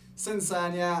 Since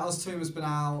then, Ostuma's been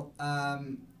out,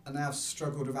 and they have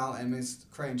struggled without him. He's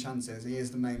creating chances. He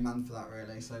is the main man for that,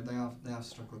 really. So they have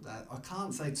struggled there. I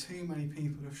can't say too many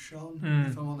people have shone.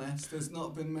 If I'm honest, there's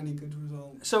not been many good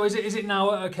results. So is it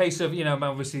now a case of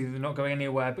obviously they're not going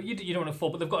anywhere, but you don't want to fall,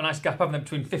 but they've got a nice gap, haven't they,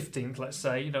 between 15th, let's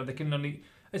say. They can only.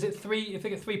 Is it 3? If they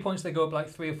get 3 points, they go up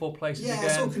 3 or 4 places again. Yeah,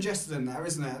 it's all congested in there,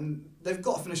 isn't it? And they've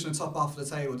got to finish in the top half of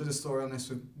the table. I did a story on this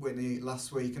with Whitney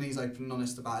last week, and he's open and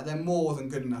honest about it. They're more than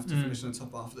good enough to finish in the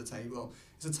top half of the table.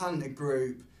 It's a talented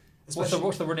group. What's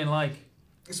the running like?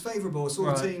 It's favourable. It's all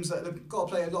the teams that they've got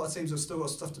to play. A lot of teams have still got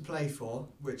stuff to play for,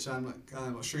 which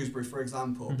like Shrewsbury, for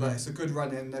example. But it's a good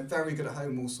run in. They're very good at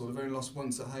home also. They've only lost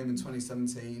once at home in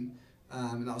 2017,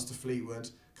 and that was to Fleetwood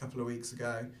a couple of weeks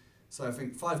ago. So I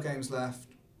think 5 games left.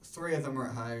 3 of them are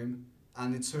at home,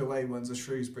 and the 2 away ones are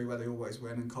Shrewsbury, where they always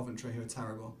win, and Coventry, who are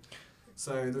terrible.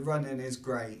 So the run-in is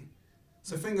great.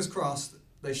 So fingers crossed,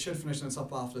 they should finish in the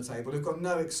top half of the table. They've got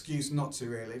no excuse not to,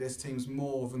 really. This team's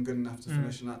more than good enough to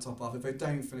finish in that top half. If they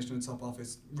don't finish in the top half,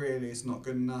 it's not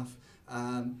good enough.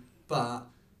 But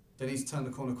they need to turn the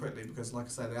corner quickly because, like I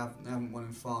say, they haven't won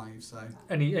in 5. So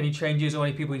any changes or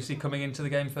any people you see coming into the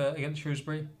game against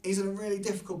Shrewsbury? He's in a really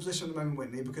difficult position at the moment,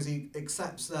 Whitney, because he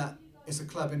accepts that it's a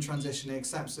club in transition. He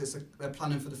accepts that they're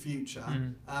planning for the future.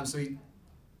 So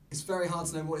it's very hard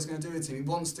to know what he's going to do with the team. He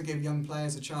wants to give young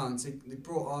players a chance. He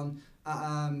brought on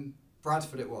at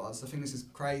Bradford, it was. I think this is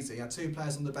crazy. He had 2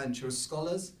 players on the bench who are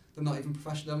scholars. They're not even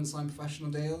professional. They haven't signed professional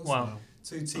deals. Wow.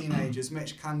 2 teenagers.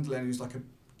 Mitch Candlin, who's like a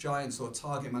giant sort of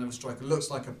target man of a striker. Looks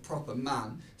like a proper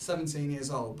man. 17 years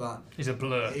old, but he's a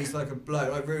blur. He's like a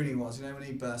bloke, like Rooney was, you know, when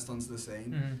he burst onto the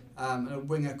scene. And a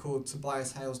winger called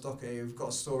Tobias Hales-Doherty, who've got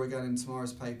a story going in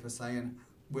tomorrow's paper saying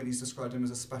Whitney's described him as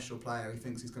a special player. He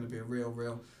thinks he's going to be a real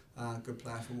good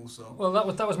player for Walsall. Well,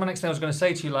 that was my next thing I was going to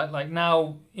say to you. Like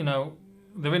now, you know,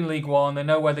 they're in League One, they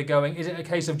know where they're going. Is it a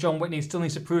case of John Whitney still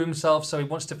needs to prove himself, so he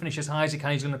wants to finish as high as he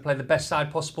can, he's going to play the best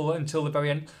side possible until the very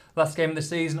end, last game of the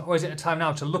season? Or is it a time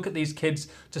now to look at these kids,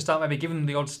 to start maybe giving them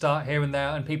the odd start here and there,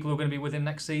 and people who are going to be with him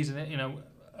next season, you know,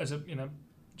 as a, you know,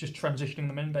 just transitioning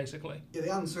them in, basically? Yeah,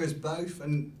 the answer is both,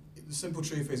 and the simple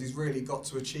truth is he's really got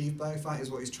to achieve both. That is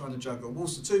what he's trying to juggle.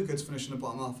 Walsall too good to finish in the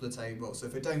bottom half of the table, so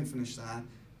if they don't finish there,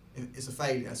 it's a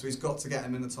failure. So he's got to get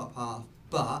him in the top half.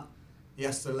 But he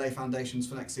has to lay foundations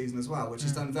for next season as well, which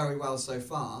he's done very well so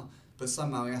far, but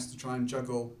somehow he has to try and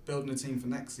juggle building a team for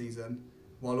next season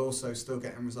while also still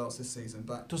getting results this season.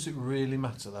 But does it really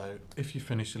matter, though, if you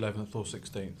finish 11th or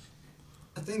 16th?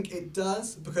 I think it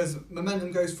does, because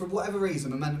momentum goes, for whatever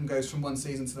reason, momentum goes from one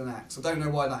season to the next. I don't know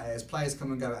why that is. Players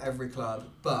come and go at every club,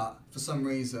 but for some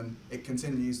reason it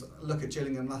continues. Look at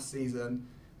Gillingham last season.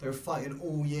 They were fighting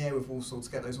all year with Walsall to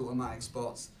get those automatic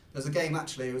spots. There's a game,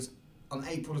 actually, it was on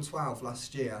April the 12th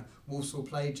last year. Walsall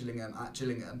played Gillingham at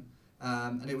Gillingham,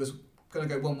 and it was going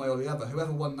to go one way or the other.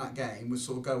 Whoever won that game would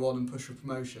sort of go on and push for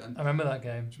promotion. I remember that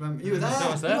game. Do you remember? You were there.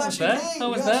 I was there. I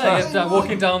was there. there.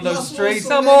 Walking down those streets.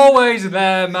 I'm always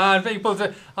there, man. People,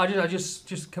 I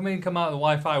just come out. The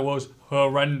Wi-Fi was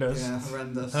horrendous. Yeah,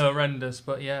 horrendous. Horrendous.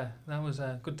 But yeah, that was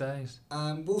good days.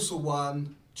 Walsall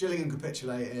won. Gillingham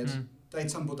capitulated. They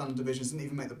tumbled down the divisions, didn't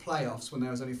even make the playoffs when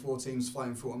there was only 4 teams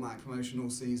fighting for automatic promotion all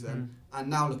season. And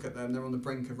now look at them, they're on the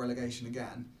brink of relegation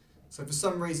again. So for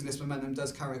some reason this momentum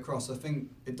does carry across. I think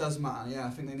it does matter, yeah. I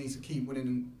think they need to keep winning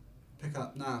and pick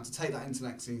up now to take that into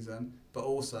next season, but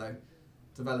also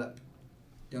develop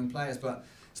young players. But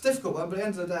it's a difficult one, but at the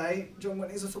end of the day, John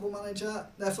Whitney's a football manager.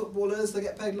 They're footballers, they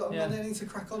get paid a lot of money, they need to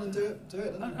crack on and do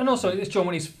it. And also, it's John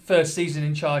Whitney's first season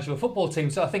in charge of a football team,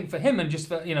 so I think for him, and just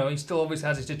for, you know, he still always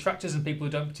has his detractors and people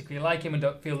who don't particularly like him and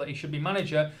don't feel that he should be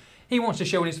manager. He wants to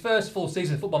show in his first full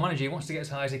season as football manager, he wants to get as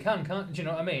high as he can, can't, do you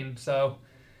know what I mean? So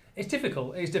it's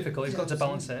difficult, he's got to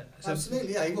balance it. So,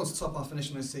 absolutely, yeah, he wants to top our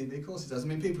finish on his CV, of course he does. I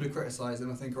mean, people who criticise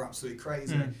him I think are absolutely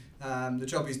crazy. The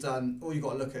job he's done, all you've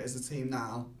got to look at is the team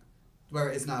now, where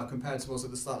it is now compared to what was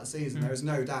at the start of the season. There is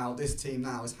no doubt this team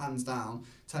now is hands down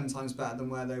 10 times better than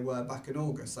where they were back in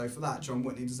August. So for that, John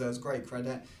Whitney deserves great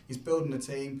credit. He's building a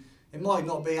team. It might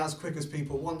not be as quick as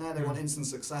people want there. They want instant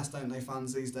success, don't they,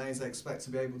 fans these days? They expect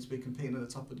to be able to be competing at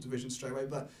the top of the division straight away.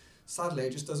 But sadly, it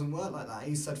just doesn't work like that.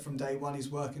 He said from day one he's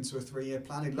working to a 3-year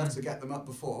plan. He'd love to get them up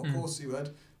before, of course he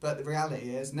would. But the reality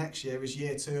is next year is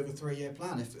year 2 of a 3-year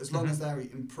plan. As long as they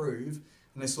improve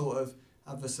and they sort of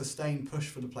have a sustained push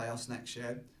for the playoffs next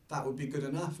year, that would be good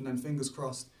enough. And then fingers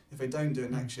crossed, if they don't do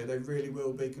it next year, they really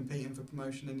will be competing for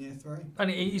promotion in year 3. And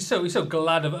he's so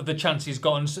glad of the chance he's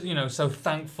got, and you know, so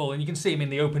thankful. And you can see him in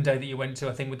the open day that you went to,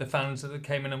 I think, with the fans that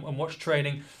came in and watched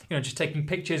training. You know, just taking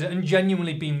pictures and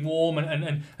genuinely being warm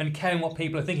and caring what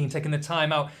people are thinking, taking the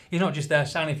time out. He's not just there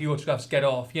signing a few autographs, get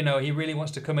off. You know, he really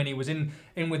wants to come in. He was in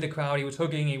with the crowd. He was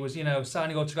hugging. He was, you know,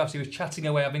 signing autographs. He was chatting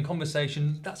away, having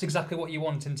conversation. That's exactly what you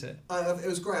want, isn't it? It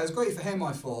was great. It was great for him,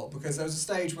 I thought, because there was a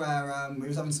stage where he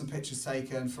was having some pictures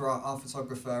taken for our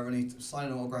photographer, and he was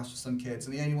signing autographs for some kids,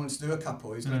 and he only wanted to do a couple.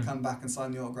 He was going to come back and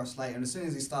sign the autographs later. And as soon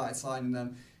as he started signing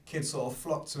them, kids sort of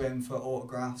flocked to him for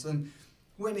autographs. And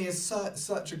Whitney is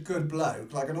such a good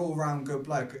bloke, like an all-round good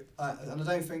bloke, and I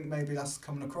don't think maybe that's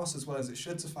coming across as well as it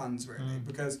should to fans, really,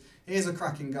 because he is a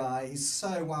cracking guy. He's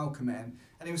so welcoming,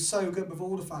 and he was so good with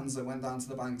all the fans that went down to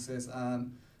the Bankses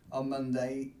on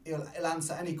Monday. He'll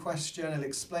answer any question. He'll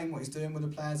explain what he's doing with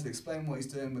the players. He'll explain what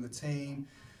he's doing with the team.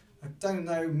 I don't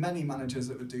know many managers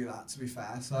that would do that, to be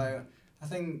fair. So I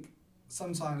think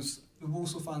sometimes the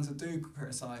Walsall fans that do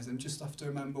criticise him just have to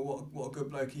remember what a good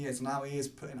bloke he is, and how he is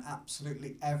putting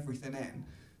absolutely everything in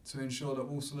to ensure that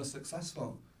Walsall are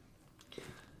successful.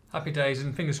 Happy days,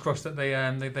 and fingers crossed that they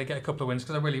get a couple of wins,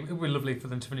 because it would be lovely for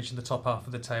them to finish in the top half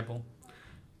of the table.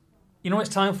 You know what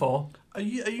it's time for? Are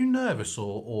you nervous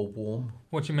or warm?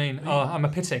 What do you mean? Oh, I'm a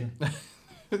pitting.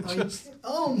 Wowzer!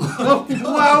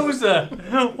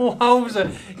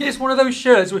 Wowzer! Yeah, it's one of those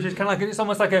shirts which is kind of like, it's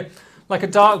almost like a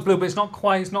dark blue, but it's not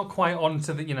quite on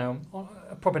to the, you know,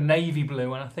 a proper navy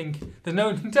blue. And I think there's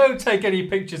no, don't take any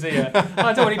pictures here.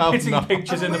 I don't want any pitting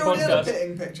pictures in the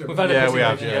podcast. We've had a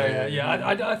pitting picture.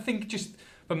 Yeah. I think just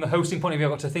from the hosting point of view,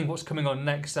 I've got to think what's coming on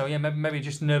next. So yeah, maybe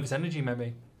just nervous energy.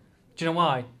 Maybe. Do you know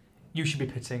why? You should be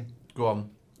pitting. Go on.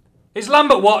 It's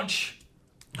Lambert Watch.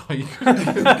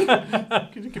 Oh,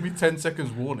 could you give me 10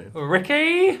 seconds warning?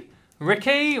 Ricky, wait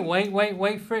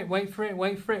for it, wait for it.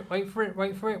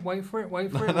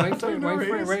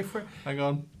 Hang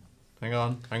on.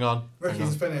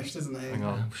 Ricky's finished, isn't he? Hang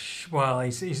on. Well,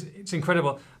 it's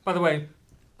incredible. By the way,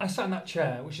 I sat in that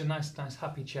chair, which is a nice,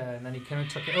 happy chair, and then he came and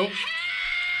took it. Oh.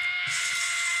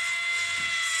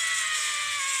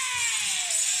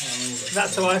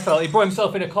 That's how I felt. He brought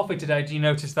himself in a coffee today. Do you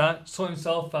notice that? Sought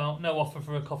himself out. No offer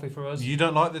for a coffee for us. You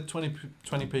don't like the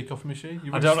 20p coffee machine?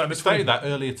 I don't like the 20p. that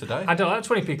earlier today. I don't like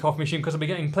the 20p coffee machine because I'll be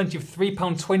getting plenty of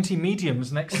 £3.20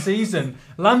 mediums next season.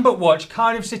 Lambert watch,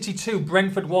 Cardiff City 2,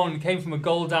 Brentford 1 came from a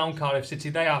goal down Cardiff City.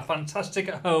 They are fantastic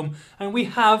at home. And we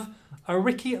have a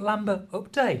Ricky Lambert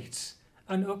update.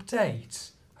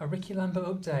 A Ricky Lambert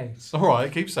update. All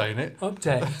right, keep saying it.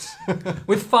 Update.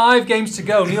 With 5 games to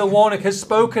go, Neil Warnock has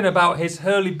spoken about his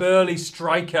hurly-burly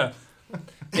striker.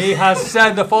 He has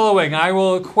said the following, I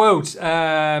will quote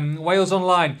Wales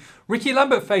Online. Ricky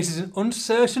Lambert faces an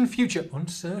uncertain future,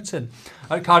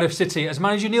 at Cardiff City. As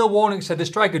manager Neil Warnock said, the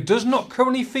striker does not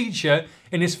currently feature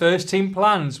in his first team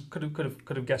plans. Could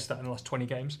have guessed that in the last 20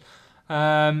 games.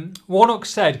 Warnock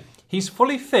said, he's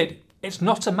fully fit. It's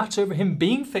not a matter of him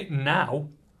being fit now.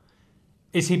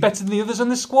 Is he better than the others in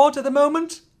the squad at the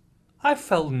moment? I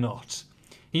felt not.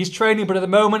 He's training, but at the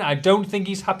moment, I don't think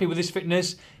he's happy with his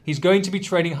fitness. He's going to be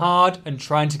training hard and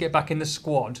trying to get back in the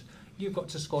squad. You've got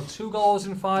to score 2 goals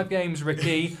in 5 games,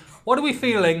 Ricky. What are we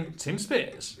feeling? Tim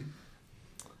Spears.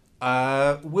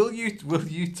 Will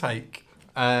you take...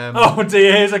 oh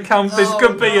dear, here's a camp. This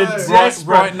could be a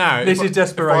desperate... Right now. This is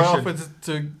desperation. If I offered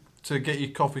to get you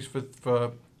coffees for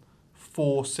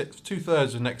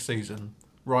 2/3 of next season,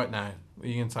 right now, are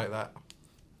you going to take that?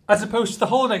 As opposed to the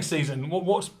whole next season?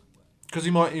 What's... Because he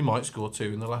might score 2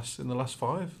 in the last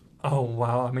 5. Oh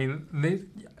wow! I mean,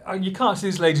 you can't see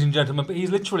this, ladies and gentlemen, but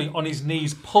he's literally on his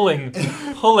knees pulling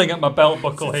at my belt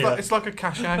buckle here. It's like a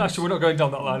cash out. Actually, we're not going down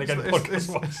that line again.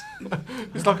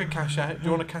 It's like a cash out. Do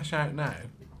you want to cash out now?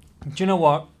 Do you know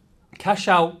what? Cash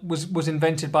out was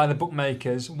invented by the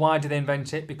bookmakers. Why did they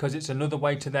invent it? Because it's another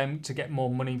way to them to get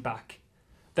more money back.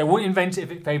 They wouldn't invent it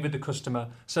if it favoured the customer.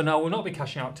 So no, I will not be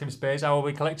cashing out Tim Spears. I will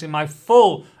be collecting my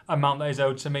full amount that is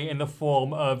owed to me in the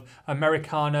form of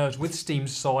Americanos with steamed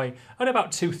soy at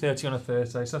about 2:30 on a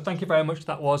Thursday. So thank you very much.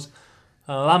 That was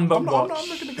Lambert Watch. I'm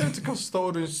not going to go to Costa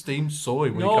ordering steamed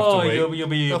soy week after week. You'll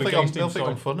be They'll think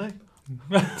I'm funny.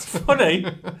 That's funny.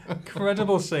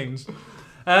 Incredible scenes.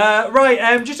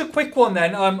 Right, just a quick one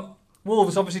then.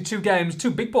 Wolves, obviously 2 games, 2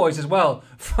 big boys as well,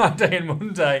 Friday and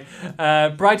Monday.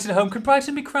 Brighton at home. Can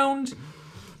Brighton be crowned?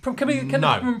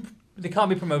 No. They can't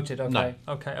be promoted. Okay, no.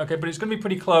 Okay, but it's going to be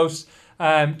pretty close.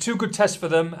 2 good tests for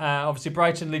them. Obviously,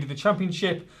 Brighton leading the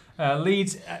Championship.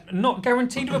 Leeds not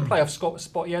guaranteed of a playoff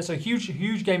spot yet, so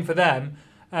huge game for them.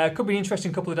 Could be an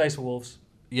interesting couple of days for Wolves.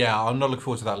 Yeah, I'm not looking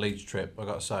forward to that Leeds trip, I've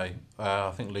got to say.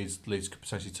 I think Leeds could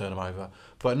potentially turn them over.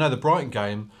 But no, the Brighton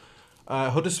game...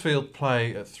 Huddersfield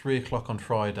play at 3 o'clock on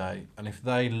Friday, and if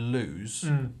they lose,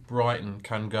 Brighton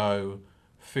can go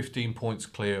 15 points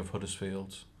clear of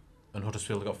Huddersfield, and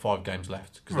Huddersfield have got 5 games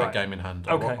left because they're game in hand,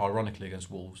 ironically against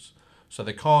Wolves. So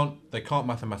they can't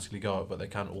mathematically go up, but they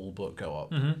can all but go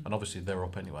up, and obviously they're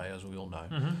up anyway, as we all know.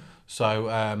 So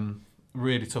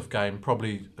really tough game,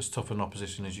 probably as tough an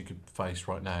opposition as you could face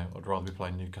right now. I'd rather be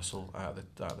playing Newcastle out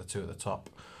of the 2 at the top.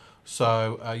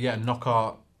 So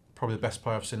Knockaert. Probably the best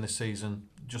player I've seen this season.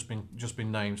 Just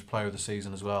been named player of the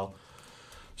season as well.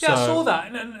 Yeah, I saw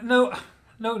that.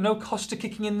 No Costa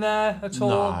kicking in there at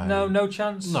all. No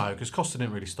chance. No, because Costa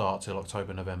didn't really start till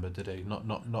October, November, did he?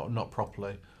 Not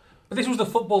properly. But this was the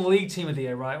Football League Team of the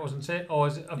Year, right? Wasn't it? Or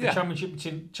is it the Yeah. Championship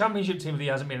Team of the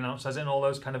Year hasn't been announced, has it? And all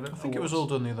those kind of. I think it was all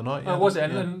done the other night. Yeah, oh, was it?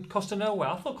 Yeah. And Costa nowhere.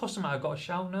 I thought Costa might have got a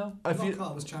shout now.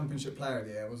 Knockaert was Championship Player of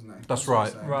the Year, wasn't he? That's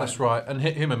right. That's right. And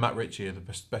him and Matt Ritchie are the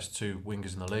best 2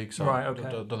 wingers in the league. So right, okay.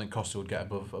 I don't think Costa would get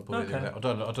above okay. I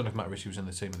don't know if Matt Ritchie was in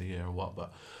the Team of the Year or what,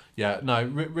 but yeah, no,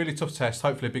 really tough test.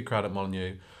 Hopefully a big crowd at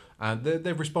Molineux, and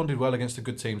they've responded well against the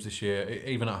good teams this year,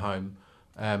 even at home.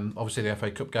 Obviously the FA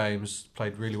Cup games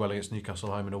played really well against Newcastle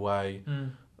home and away.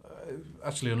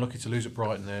 Actually unlucky to lose at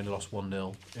Brighton. They only lost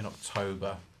 1-0 in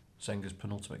October, Senga's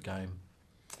penultimate game.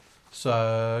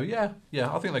 So yeah,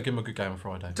 I think they give them a good game on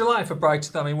Friday. Delighted for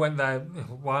Brighton. I mean, went there a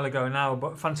while ago now,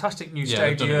 but fantastic new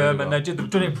stadium, they've done it really well. And they've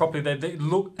done it properly. They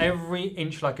look every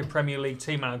inch like a Premier League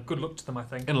team, and good luck to them, I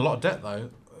think. In a lot of debt though.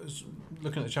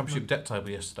 Looking at the Championship debt table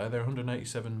yesterday, they're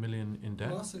 187 million in debt.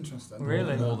 Well, that's interesting.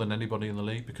 Really? More than anybody in the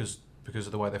league because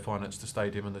of the way they finance the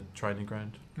stadium and the training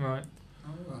ground. Right.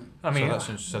 All right. I mean,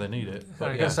 so they need it. I But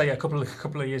was yeah. going to say, a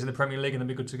couple of years in the Premier League and they'll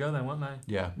be good to go then, won't they?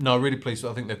 Yeah, no, really pleased.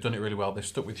 I think they've done it really well. They've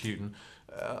stuck with Houghton.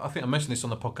 I think I mentioned this on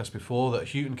the podcast before that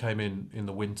Houghton came in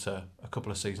the winter a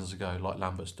couple of seasons ago, like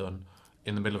Lambert's done,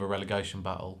 in the middle of a relegation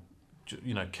battle.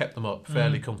 Kept them up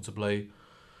fairly comfortably.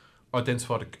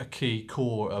 Identified a key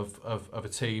core of a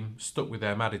team, stuck with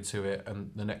them, added to it,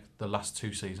 and the last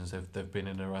 2 seasons they've been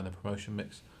in and around the promotion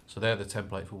mix. So they're the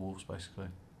template for Wolves, basically.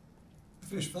 They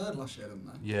finished 3rd last year, didn't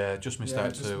they? Yeah, just missed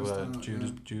out just to missed out,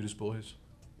 Judas Boys.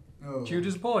 Oh.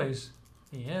 Judas Boys.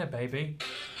 Yeah, baby.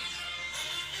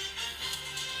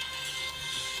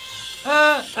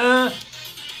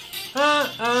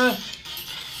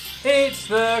 It's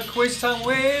the quiz time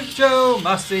with Joe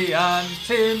Massey and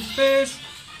Tim Spears.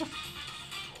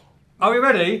 Are we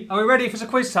ready? Are we ready if it's a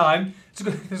quiz time? It's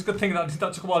a good thing that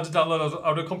took a while to download. I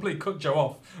would have completely cut Joe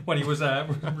off when he was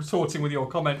retorting with your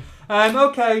comment.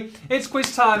 Okay, it's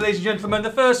quiz time, ladies and gentlemen.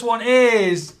 The first one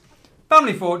is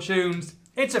Family Fortunes.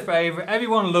 It's a favourite.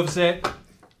 Everyone loves it.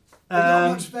 There's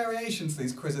not much variation to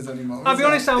these quizzes anymore. I'll be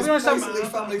honest. It's basically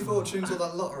Family Fortunes or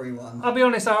that lottery one. I'll be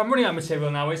honest. I'm running out of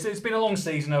material now. It's been a long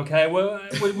season. Okay, we're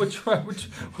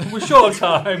short of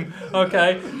time.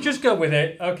 Okay, just go with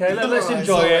it. Okay, let's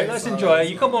enjoy it. Let's enjoy it.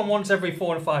 You come on once every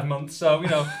 4 or 5 months, so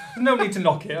there's no need to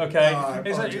knock it. Okay,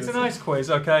 it's a nice quiz.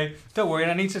 Okay, don't worry.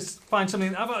 And I need to find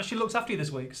something. I've actually looked after you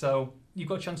this week, so you've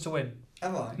got a chance to win.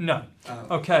 Have I? No.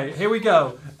 Oh. Okay, here we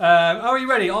go. Are you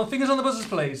ready? Fingers on the buzzers,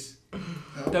 please.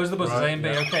 Those are the buzzers, Right, A and B.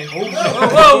 yeah. Okay.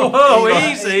 Whoa,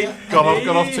 easy. Got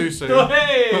off too soon.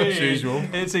 Hey. As usual.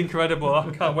 It's incredible. I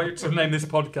can't wait to name this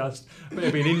podcast. It'll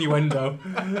be an innuendo.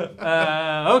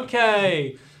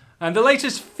 Okay. And the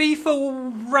latest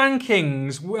FIFA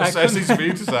rankings. That's easy for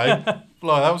you to say.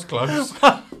 Blimey, that was close.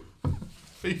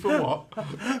 FIFA what?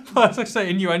 As I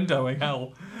say, innuendoing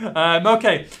hell.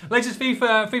 Okay. Latest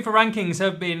FIFA rankings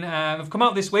have come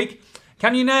out this week.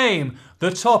 Can you name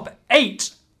the top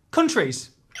 8 countries?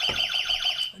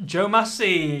 Joe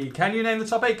Massey, can you name the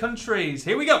top 8 countries?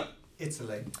 Here we go.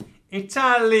 Italy.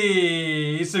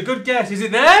 It's a good guess. Is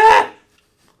it there?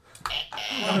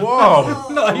 Whoa.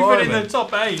 Not even in the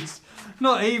top 8.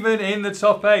 Not even in the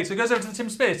top 8. So it goes over to Tim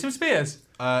Spears. Tim Spears.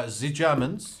 The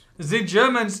Germans. The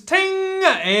Germans. Ting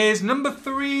is number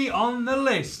 3 on the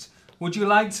list. Would you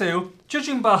like to,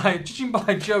 judging by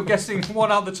Joe guessing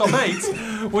one out of the top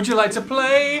 8, would you like to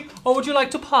play or would you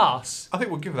like to pass? I think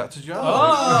we'll give that to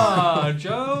Joe.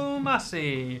 Joe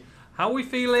Massey. How are we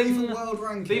feeling? FIFA World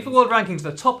Rankings. FIFA World Rankings,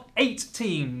 the top 8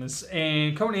 teams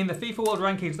currently in the FIFA World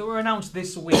Rankings that were announced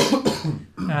this week.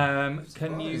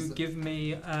 Can you give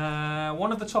me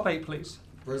one of the top 8, please?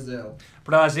 Brazil.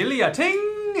 Brasilia.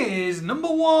 Ting is number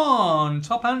 1.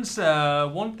 Top answer,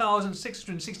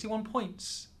 1,661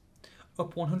 points.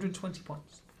 Up 120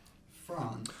 points.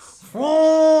 France.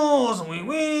 France,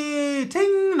 oui.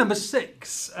 Ting, number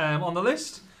 6 on the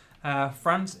list.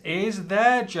 France is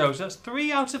there, Joe. So that's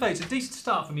 3 out of 8. It's a decent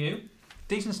start from you.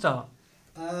 Decent start.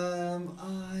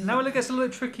 Now it gets a little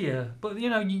trickier, but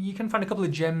you can find a couple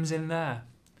of gems in there.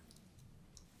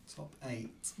 Top 8.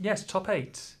 Yes, top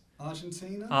 8.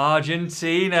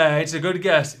 Argentina. It's a good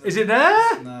guess. Is it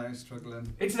there? No,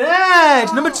 struggling. It's there.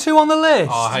 It's number 2 on the list.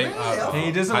 Oh, I hate,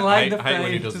 He doesn't like the hate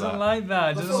when he face. does Doesn't that. like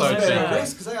that. Doesn't I thought like it was a bit of a that.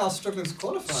 risk because they are struggling to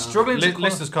qualify. Struggling to qualify.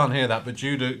 Listeners can't hear that, but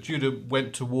Judah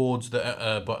went towards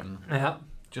the button Yeah.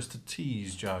 just to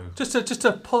tease Joe. Just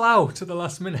to pull out at the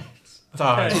last minute.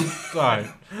 Don't.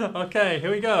 Okay, here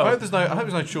we I go. hope there's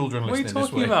no children What are you listening this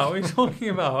talking week. about? What are you talking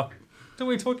about? What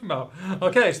are you talking about?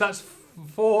 Okay, so that's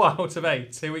 4 out of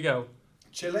 8. Here we go.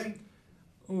 Chile.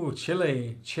 Ooh,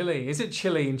 Chile. Is it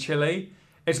chilly in Chile?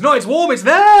 It's not. It's warm. It's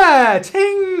there.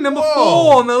 Ting, number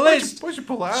 4 on the list. Where'd you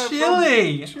pull that out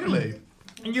Chile. from? Chile.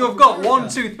 And you have got 1,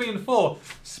 2, 3, and 4.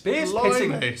 Spears Blimey.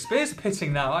 pitting. Spears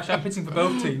pitting now. Actually, I'm pitting for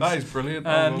both teams. That is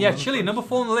brilliant. Chile, number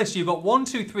 4 on the list. You've got 1,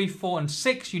 2, 3, 4, and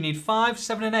 6. You need 5,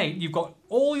 7, and 8. You've got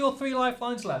all your 3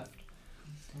 lifelines left.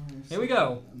 Here we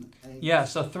go. Yeah,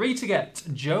 so 3 to get.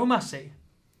 Joe Massey.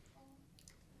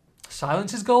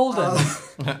 Silence is golden.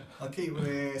 I'll keep with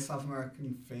the South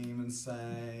American theme and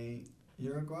say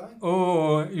Uruguay.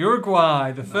 Oh,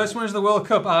 Uruguay. The first one is the World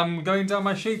Cup. I'm going down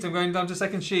my sheet. I'm going down to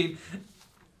second sheet.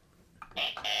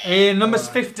 Number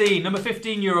 15. Number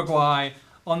 15, Uruguay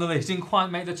on the list. Didn't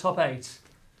quite make the top 8.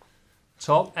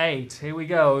 Top 8. Here we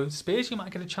go. Spears, you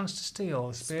might get a chance to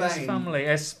steal. Spears Spain. family.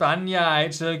 España.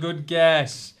 It's a good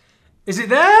guess. Is it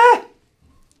there?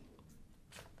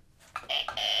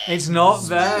 It's not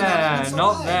there. It's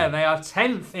Not not there. They are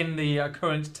 10th in the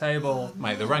current table.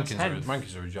 Mate, the rankings Tenth.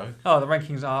 are a joke. Oh, the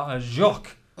rankings are a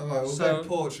joke. Alright, we'll So- go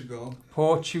Portugal.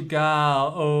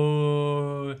 Portugal.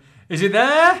 Oh, is it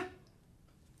there?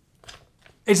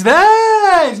 It's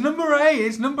there! It's number 8.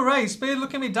 It's number 8. Spears,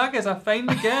 look at me daggers. I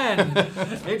feigned again.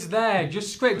 It's there.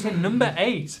 Just scraped in number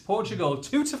 8. Portugal.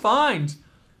 2 to find.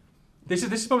 This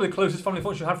is probably the closest family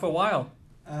fortune we've had for a while.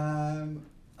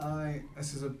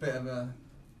 This is a bit of a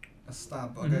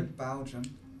stab, but I'll go Belgium.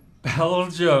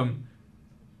 Belgium.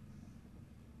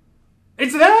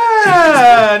 It's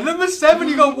there! Number 7.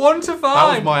 You got 1 to find.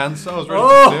 That was my answer. I was ready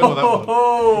to deal with that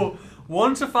one.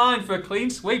 1 to find for a clean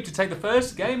sweep to take the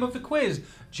first game of the quiz.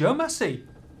 Joe Massey,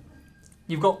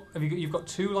 you've got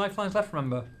 2 lifelines left.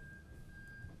 Remember.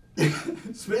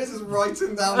 Spears is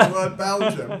writing down the word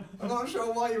Belgium. I'm not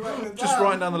sure why you're writing it down. Just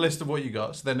writing down the list of what you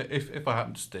got. So then, if I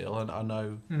happen to steal, and I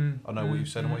know what you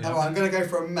said and what you. Alright, I'm going to go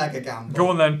for a mega gamble. Go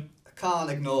on then. I can't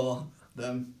ignore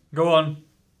them. Go on.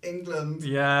 England.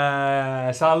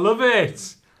 Yes, I love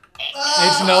it.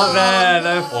 It's not there.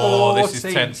 They're 14. Oh, this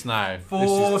is tense now.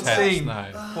 14. This is tense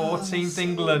now. 14th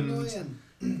England.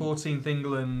 14th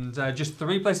England. Just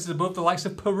 3 places above the likes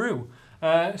of Peru.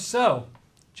 So,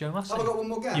 Joe Massey. Have I got one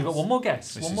more guess? You've got one more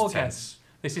guess. This One is more tense. guess.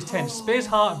 This is tense. Spears'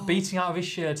 heart beating out of his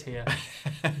shirt here.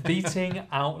 Beating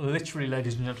out, literally,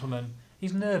 ladies and gentlemen.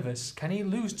 He's nervous. Can he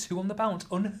lose 2 on the bounce?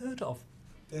 Unheard of.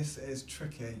 This is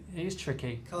tricky. It is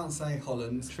tricky. Can't say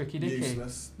Holland. Tricky dicky.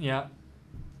 Useless. Yeah.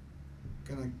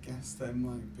 Gonna guess there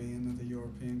might be another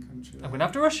European country. I'm going to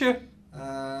have to rush you.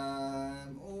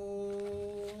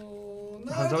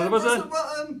 No, Hands over the don't press buzzer. the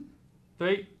button.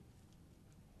 3,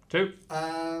 2,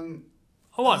 Um,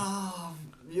 1.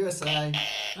 USA.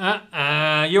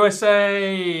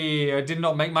 USA. I did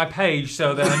not make my page,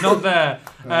 so they're not there.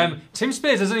 Tim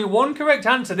Spears, there's only one correct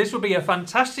answer. This would be a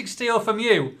fantastic steal from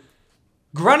you.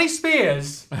 Granny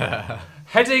Spears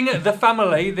heading the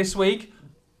family this week.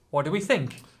 What do we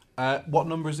think? What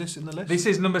number is this in the list? This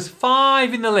is number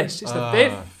 5 in the list. It's the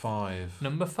 5th. 5.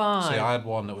 Number 5. See, I had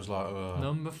one that was like.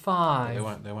 Number 5.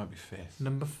 They won't be 5th.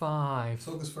 Number 5.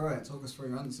 Talk us through it. Talk us through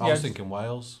your answer. I was thinking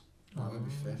Wales. That would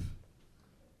be 5th.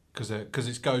 Because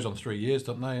it goes on 3 years,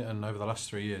 doesn't they? And over the last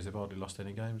 3 years, they've hardly lost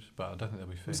any games. But I don't think they'll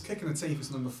be 5th. It's kicking the teeth.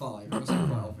 It's number 5. That's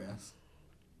quite obvious.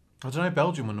 I don't know.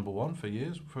 Belgium were number 1 for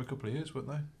a couple of years, weren't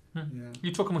they? Yeah.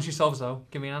 You talk amongst yourselves, though.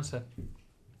 Give me an answer.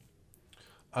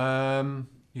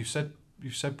 You've said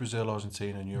Brazil,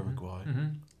 Argentina, and Uruguay, Mm-hmm.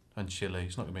 and Chile.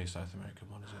 It's not going to be a South American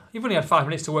one, is it? You've only had 5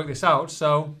 minutes to work this out,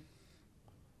 so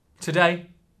today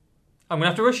I'm going to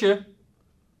have to rush you.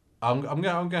 I'm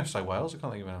going to say Wales. I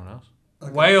can't think of anyone else.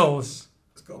 Okay. Wales.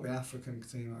 It's got to be an African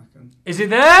team, I reckon. Is it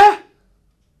there?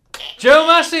 Joe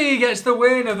Massey gets the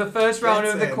win of the first round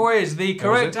of the quiz. The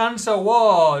correct answer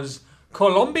was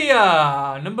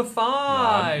Colombia, number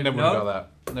 5. Never would have got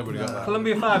that. Never would have got that.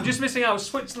 Colombia 5. Just missing out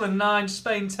Switzerland 9,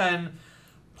 Spain 10,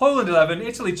 Poland 11,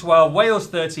 Italy 12, Wales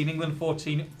 13, England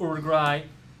 14, Uruguay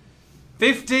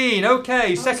 15.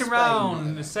 Okay, second Spain,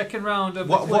 round. right? Second round of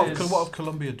the What quiz. have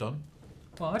Colombia done?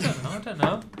 Well, I don't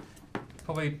know.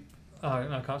 Probably. Oh,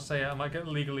 no, I can't say it. I might get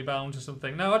legally bound or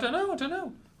something. No, I don't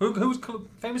know. Who's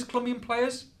famous Colombian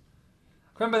players?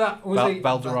 Remember that?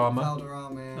 Valderrama.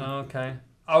 Valderrama, yeah. Oh, okay.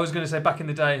 I was going to say back in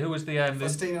the day, who was the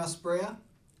Faustino Asprilla?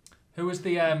 who was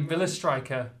the Villa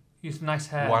striker? He used nice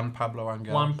hair. Juan Pablo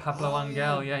Angel. Juan Pablo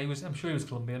Angel. Yeah, he was. I'm sure he was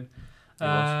Colombian.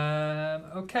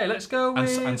 Okay, let's go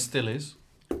with. And still is.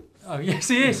 Oh yes,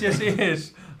 he is. Yes, he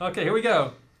is. Okay, here we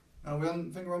go. Are we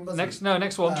on finger on buzzer?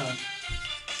 Next one.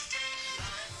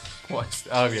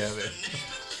 Oh yeah.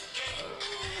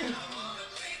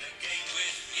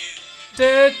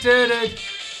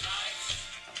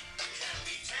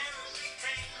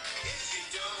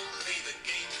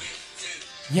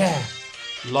 Yeah.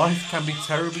 Life can be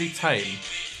terribly tame.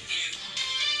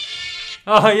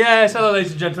 Oh yes, hello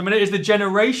ladies and gentlemen. It is the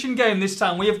generation game this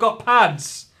time. We have got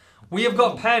pads. We have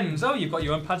got pens. Oh, you've got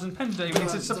your own pads and pens. Don't even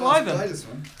need to supply them.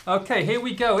 Okay, here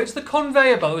we go. It's the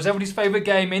conveyor belt. It was everybody's favourite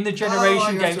game in the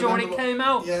generation game. Do you know when it came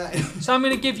out? Yeah. So I'm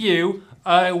going to give you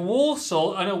a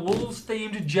Walsall and a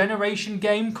Wolves-themed generation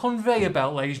game conveyor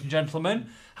belt, ladies and gentlemen.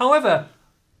 However,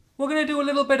 we're going to do a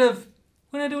little bit of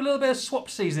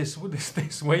swapsies this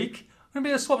week. We're going to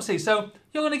be a swapsies. So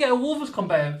you're going to get a Wolves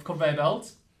conveyor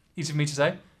belt. Easy for me to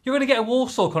say. You're going to get a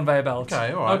Walsall conveyor belt.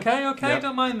 Okay, all right. Okay, Yep.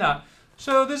 don't mind that.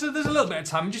 So there's a little bit of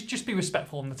time. Just be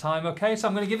respectful on the time, okay? So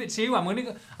I'm going to give it to you.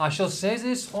 I shall say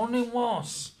this only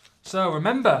once. So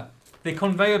remember the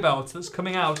conveyor belt that's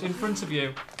coming out in front of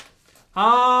you.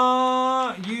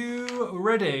 Are you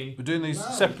ready? We're doing these No.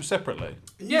 Yes. Separately.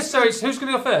 So who's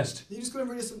going to go first? You're just going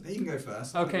to read us. You can go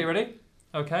first. Okay, you ready?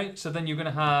 Okay. So then you're going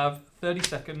to have 30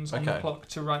 seconds on the Okay. clock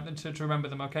to write them to remember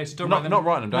them. Okay. So don't write them. Not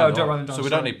writing them No, down. don't write them down. So we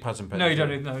don't need pads and pens. No, you don't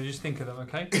need. No, just think of them.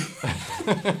 Okay.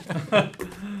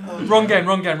 Wrong game.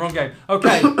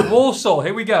 Okay. Walsall.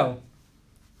 Here we go.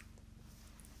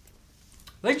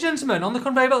 Ladies and gentlemen, on the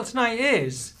conveyor belt tonight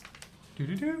is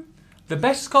the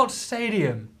Bescott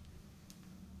Stadium,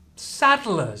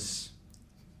 Saddlers,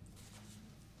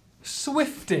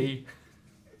 Swifty,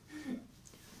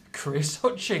 Chris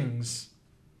Hutchings,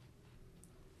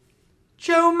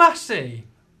 Joe Massey,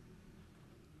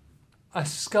 a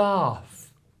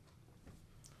scarf,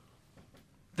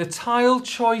 the tile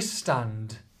choice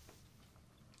stand.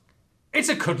 It's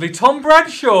a cuddly Tom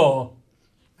Bradshaw.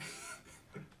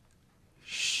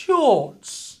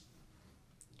 Shorts.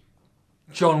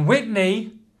 John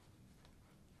Whitney,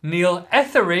 Neil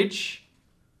Etheridge,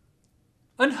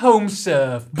 and home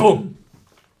serve. Boom.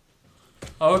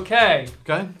 Okay.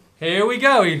 Okay. Here we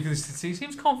go. He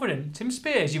seems confident. Tim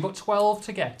Spears, you've got 12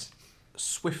 to get.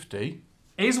 Swifty.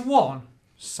 Is 1.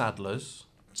 Saddlers.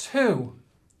 2.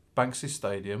 Banksy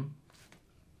Stadium.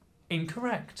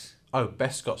 Incorrect. Oh,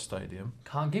 Bescott Stadium.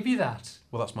 Can't give you that.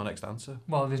 Well, that's my next answer.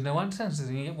 Well, there's no answers. You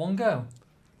can get 1 go.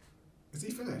 Is he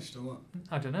finished or what?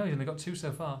 I don't know. He's only got 2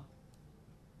 so far.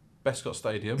 Bescott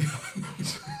Stadium.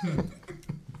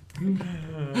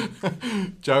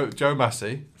 Joe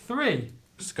Massey. 3.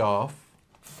 Scarf.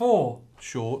 4.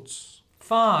 Shorts.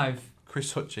 5.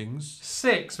 Chris Hutchings.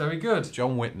 6. Very good.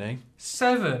 John Whitney.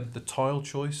 7. The tile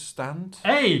choice stand.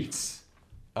 8.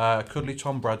 Cuddly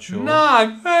Tom Bradshaw.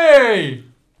 9. Hey!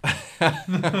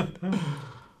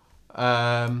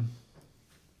 I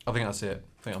think that's it.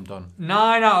 I think I'm done.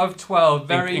 9 out of 12.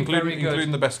 Very good.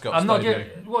 Including the Bescott I'm not Stadium.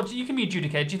 getting. What you can be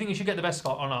adjudicated. Do you think you should get the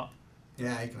Bescott or not?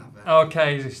 Yeah, you can have it.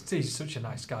 Okay, he's such a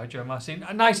nice guy, Joe Massey.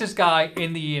 Nicest guy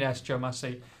in the ENS, Joe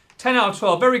Massey. 10 out of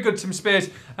 12. Very good, Tim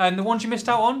Spears. And the ones you missed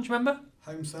out on, do you remember?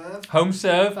 Home serve. Home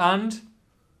serve and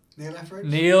Neil Etheridge.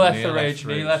 Neil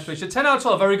Etheridge. So 10 out of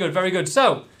 12. Very good, very good.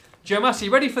 So, Joe Massey,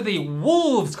 ready for the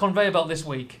Wolves conveyor belt this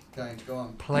week? Okay, go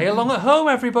on. Play along at home,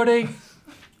 everybody.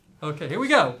 Okay, here we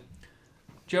go.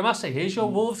 Joe Massey, here's your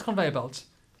Wolves conveyor belt.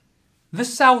 The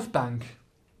South Bank.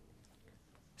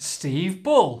 Steve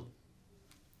Bull.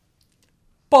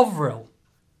 Bovril.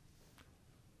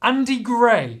 Andy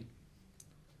Gray.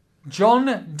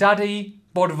 John Daddy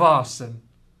Bodvarsson.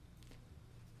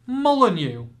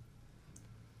 Molyneux.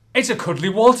 It's a cuddly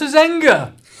Walter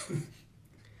Zenga.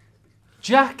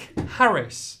 Jack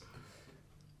Harris.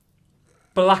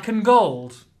 Black and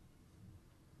Gold.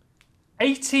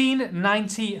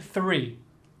 1893.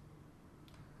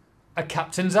 A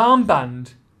captain's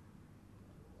armband.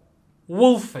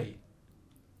 Wolfie.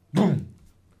 Boom.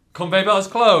 Conveyor belt is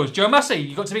closed. Joe Massey,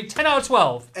 you got to be 10 out of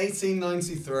 12.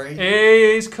 1893.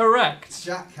 Is correct.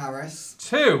 Jack Harris.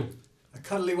 2. A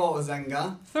cuddly Walter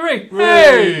Zenga. 3.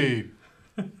 Hey!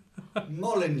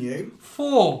 Molyneux.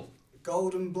 4.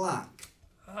 Gold and black.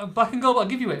 Black and Gold, I'll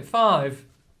give you it. 5.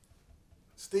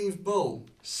 Steve Bull.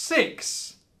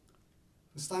 6.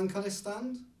 The Stan Cuddy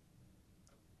stand?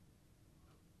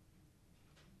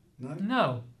 No?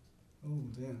 No. Oh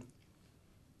dear.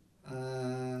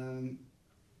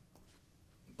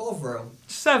 Bovril.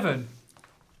 7.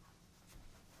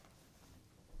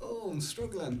 Oh, I'm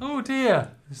struggling. Oh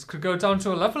dear. This could go down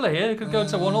to a level here. It could go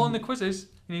to 1-1 in the quizzes.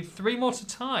 You need 3 more to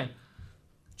tie.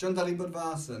 John Daddy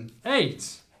Budvarsson.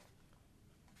 8.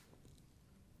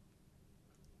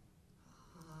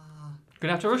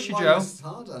 Gonna have to rush you, Joe. It's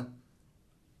harder.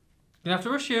 Gonna have to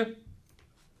rush you.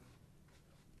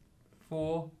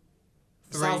 4.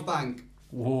 3. South Bank.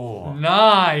 Whoa.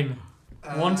 9.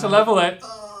 1 to level it.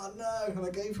 Oh no, and I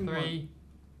gave him 3,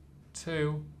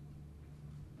 2,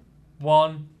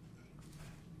 1.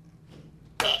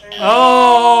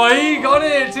 Oh, he got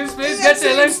it. Tim Spears gets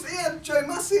it. He had Joe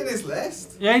Massey in his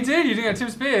list. Yeah, he did. You didn't get Tim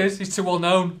Spears. He's too well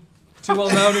known. Too well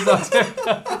known. He's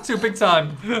not too big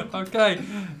time. Okay.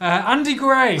 Andy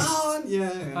Gray. Oh, yeah.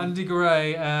 Andy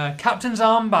Gray. Captain's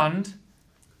armband.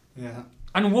 Yeah.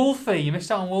 And Wolfie. You missed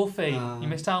out on Wolfie. You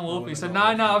missed out on Wolfie. So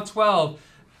 9 Wolfie. out of 12.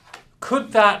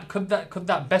 Could that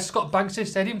Bescott Banksy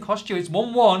Stadium cost you? It's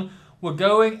 1-1. We're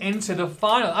going into the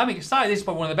final. I'm excited. This is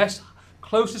probably one of the best,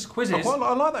 closest quizzes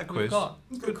I like that we've quiz. got.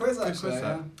 It's a good quiz, actually. quiz,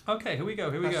 Yeah. Okay, here we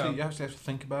go. You actually have to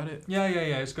think about it. Yeah.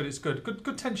 It's good.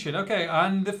 Good tension. Okay,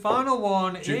 and the final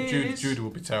one is. Judah will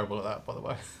be terrible at that, by the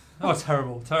way. Oh,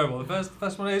 terrible. The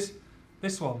first one is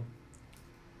this one.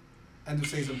 End of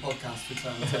season podcast for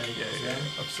Turn the Tables. yeah,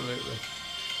 absolutely.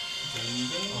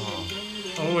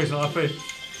 Always happy.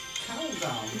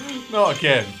 Countdown. Not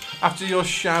again. After your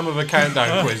sham of a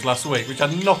countdown quiz last week, which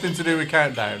had nothing to do with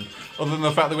countdown, other than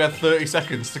the fact that we had 30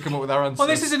 seconds to come up with our answers. Well,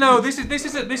 this is an ode. This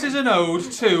is an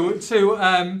ode to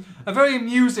a very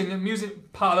amusing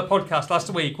part of the podcast last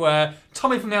week, where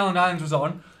Tommy from the Island Islands was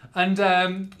on, And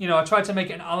I tried to make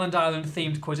it an Island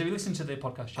themed quiz. Have you listened to the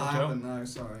podcast, Joe? I haven't, no,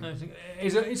 sorry.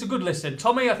 It's a good listen.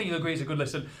 Tommy, I think you'll agree, it's a good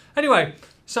listen. Anyway,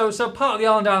 so part of the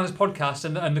Island Islands podcast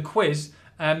and the quiz,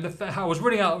 I was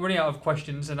running out of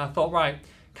questions, and I thought, right,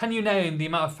 can you name the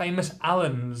amount of famous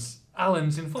Allens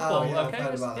in football? Oh, yeah, okay, I've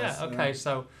heard about this, okay. yeah.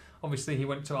 So obviously he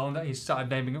went to Ireland. He started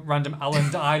naming random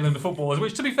Island footballers,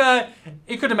 which, to be fair,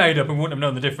 he could have made up and wouldn't have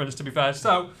known the difference. To be fair,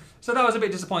 so that was a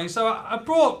bit disappointing. So I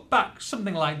brought back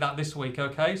something like that this week.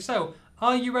 Okay, so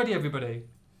are you ready, everybody?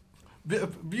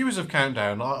 Viewers of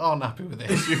Countdown aren't happy with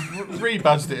this. You've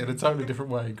rebadged it in a totally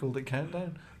different way. You called it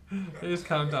Countdown. It is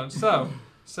Countdown. So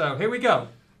here we go.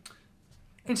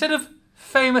 Instead of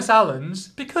famous Allens,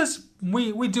 because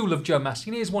we do love Joe Massey,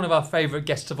 and he is one of our favourite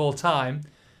guests of all time,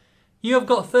 you have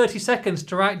got 30 seconds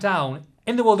to write down,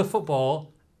 in the world of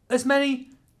football, as many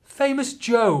famous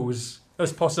Joes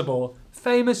as possible.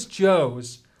 Famous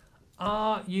Joes.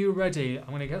 Are you ready? I'm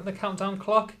going to get the countdown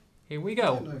clock. Here we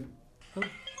go. Oh.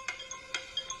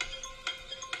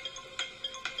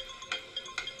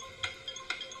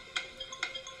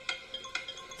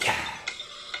 Yeah.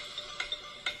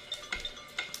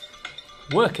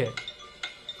 Work it.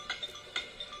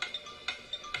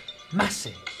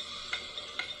 Massey.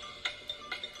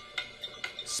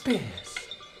 Spears.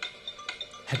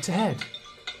 Head to head.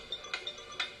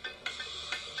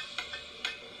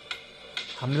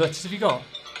 How many letters have you got?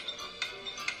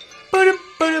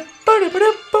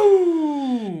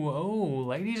 Oh,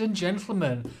 ladies and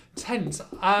gentlemen, tense.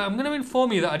 I'm going to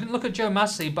inform you that I didn't look at Joe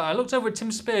Massey, but I looked over at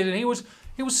Tim Spears, and he was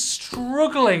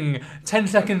struggling 10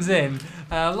 seconds in.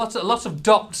 Lots of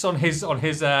dots on his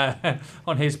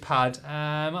pad.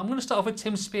 I'm going to start off with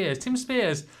Tim Spears. Tim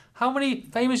Spears, how many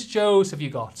famous Joes have you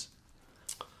got?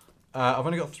 I've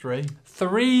only got 3.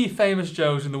 3 famous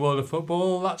Joes in the world of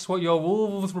football. That's what your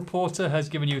Wolves reporter has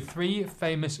given you. 3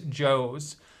 famous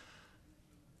Joes.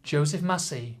 Joseph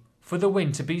Massey, for the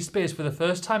win to beat Spears for the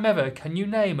first time ever. Can you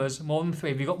name us more than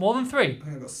 3? Have you got more than 3? I think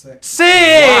I've got 6.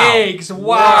 6!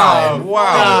 Wow!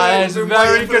 Wow. That is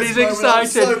very good. He's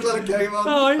excited. I'm so glad it came on.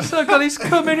 Oh, he's so glad. He's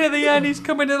coming at the end. He's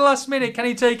coming at the last minute. Can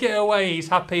he take it away? He's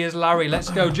happy as Larry. Let's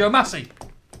go. Joe Massey.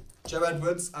 Joe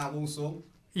Edwards at Walsall.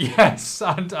 Yes,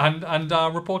 and our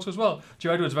reporter as well.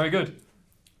 Joe Edwards, very good.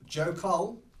 Joe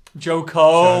Cole. Joe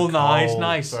Cole, Joe nice, Cole,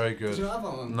 nice. Very good. Did you have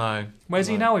that one? No. Where's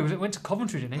he No. now? He went to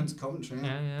Coventry, didn't he? Went to Coventry,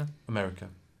 yeah. Yeah. America.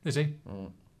 Is he?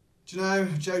 Mm. Do you know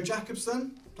Joe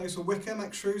Jacobson? Plays for Wickham,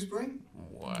 ex-Shrewsbury.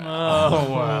 Wow. Oh,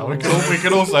 Wow. We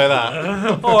can all say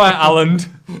that. All right, Alan.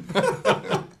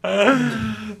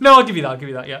 No, I'll give you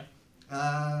that, yeah.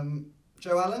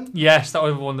 Joe Allen. Yes, that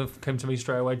was the one that came to me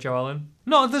straight away, Joe Allen.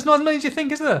 No, there's not as many as you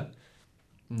think, is there?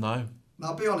 No. Now,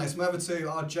 I'll be honest, my other 2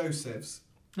 are Josephs.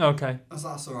 Okay. That's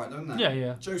all right, doesn't it?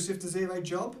 Yeah. Joseph Desiree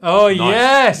Job. Oh, Nice.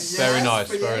 yes! Yeah. Very nice.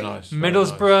 for Very you. nice. very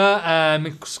nice.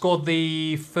 Middlesbrough scored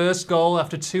the first goal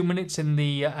after 2 minutes in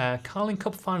the Carling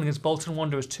Cup final against Bolton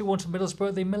Wanderers. 2-1 to Middlesbrough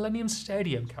at the Millennium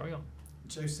Stadium. Carry on.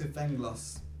 Joseph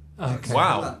Venglos. Okay.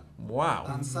 Wow.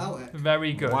 And Celtic.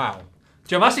 Very good. Wow.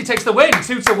 Joe Massey takes the win,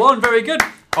 2-1. Very good.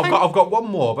 I've got one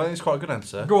more, but it's quite a good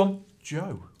answer. Go on.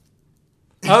 Joe.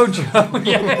 Oh, Joe.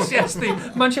 yes,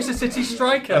 the Manchester City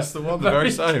striker. That's the one, the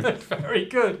very same. Good, very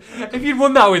good. If you'd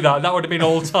won that with that would have been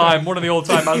all-time, one of the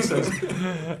all-time answers.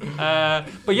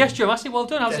 But yes, Joe Massey, well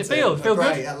done. How's it feel? Feel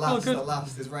great. good? At last, good. at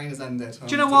last, his reign has ended.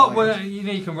 Do you know what?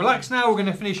 You can relax now. We're going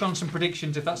to finish on some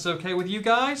predictions, if that's okay with you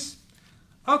guys.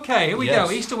 Okay, here we go.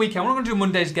 Easter weekend. We're not going to do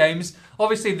Monday's games.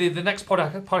 Obviously, the next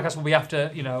podcast will be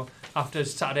after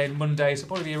Saturday and Monday, so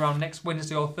probably be around next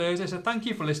Wednesday or Thursday. So thank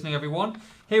you for listening, everyone.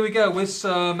 Here we go with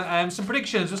some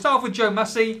predictions. We'll start off with Joe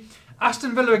Massey.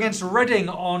 Aston Villa against Reading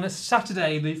on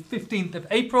Saturday, the 15th of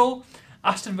April.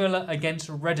 Aston Villa against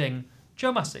Reading.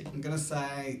 Joe Massey. I'm going to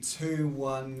say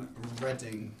 2-1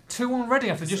 Reading. 2-1 Reading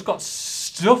after they just got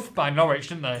stuffed by Norwich,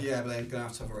 didn't they? Yeah, but they're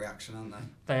going to have a reaction, aren't they?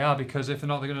 They are, because if they're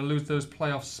not, they're going to lose those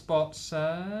playoff spots.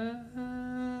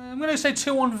 I'm going to say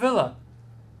 2-1 Villa.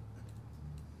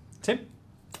 Tim?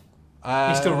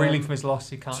 He's still reeling from his loss.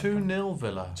 He can't. 2-0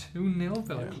 Villa. 2-0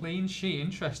 Villa. Yeah. Clean sheet.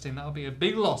 Interesting. That'll be a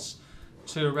big loss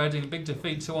to Reading. Big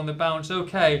defeat to on the bounce.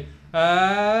 Okay.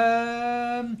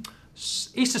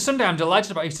 Easter Sunday. I'm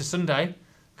delighted about Easter Sunday.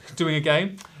 Doing a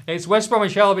game. It's West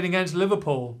Bromwich Albion against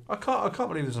Liverpool. I can't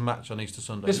believe there's a match on Easter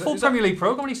Sunday. There's full Premier League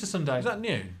programme on Easter Sunday. Is that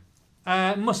new?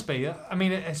 Must be. I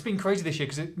mean, it's been crazy this year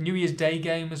because New Year's Day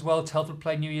game as well. Telford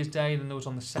played New Year's Day, and then there was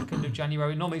on the 2nd of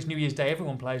January. Normally it's New Year's Day.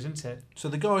 Everyone plays, isn't it? So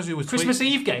the guys who were Christmas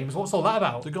Eve games. What's all that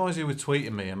about? The guys who were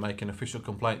tweeting me and making official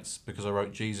complaints because I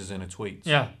wrote Jesus in a tweet.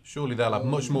 Yeah. Surely they'll have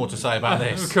much more to say about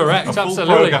this. Correct. A full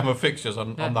Absolutely. programme of fixtures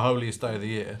on the holiest day of the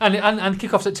year. And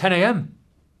kickoffs at 10 a.m.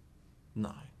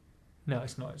 No. No,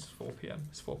 it's not. It's 4 p.m.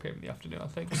 It's 4 p.m. in the afternoon, I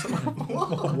think.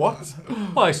 What?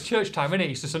 Well, it's church time, isn't it?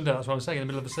 Easter Sunday, that's what I'm saying, in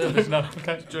the middle of the service. No,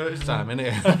 okay. Church time,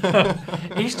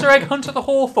 innit? Easter egg hunt at the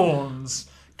Hawthorns.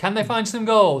 Can they find some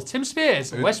goals? Tim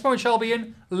Spears, West Bromwich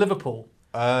Albion, Liverpool.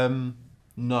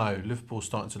 No, Liverpool's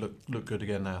starting to look good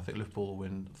again now. I think Liverpool will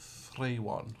win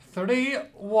 3-1.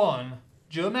 3-1.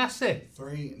 Joe Massey.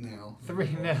 3-0.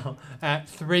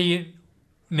 3-0.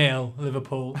 3-0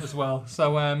 Liverpool as well.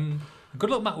 So good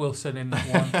luck, Matt Wilson, in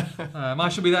that one. I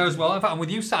should be there as well. In fact, I'm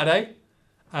with you Saturday.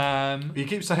 You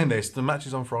keep saying this. The match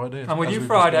is on Friday. I'm with you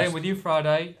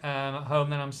Friday. At home.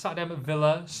 Then I'm Saturday. I'm at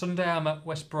Villa. Sunday I'm at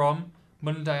West Brom.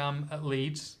 Monday I'm at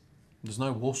Leeds. There's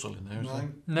no Walsall in there, is there?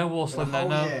 No Walsall in there.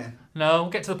 No. No. No.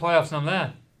 Get to the playoffs and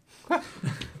I'm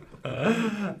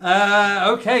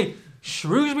there. Okay.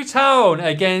 Shrewsbury Town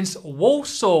against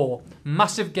Walsall.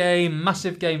 Massive game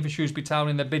for Shrewsbury Town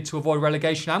in their bid to avoid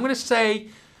relegation. I'm going to say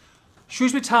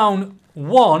Shrewsbury Town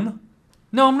 1.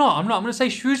 No, I'm not. I'm going to say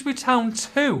Shrewsbury Town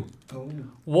 2. Oh.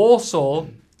 Walsall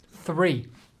 3.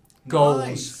 Goals.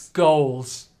 Nice.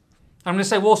 Goals. I'm going to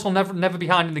say Walsall never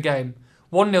behind in the game.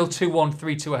 1-0, 2-1,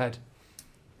 3-2 ahead.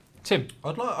 Tim?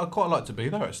 I'd quite like to be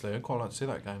there, actually. I'd quite like to see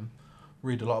that game.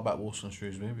 Read a lot about Walsall and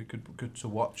Shrewsbury. It'd be good to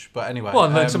watch. But anyway. Well,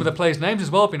 and learn some of the players' names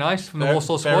as well. It'd be nice from the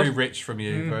Walsall squad. Very rich from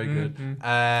you. Very good.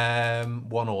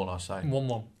 1-1, I say.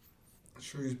 1-1.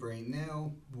 Shrewsbury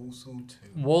 0, Walsall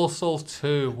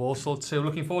 2. Walsall 2.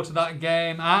 Looking forward to that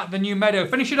game at the New Meadow.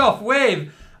 Finish it off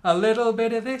with a little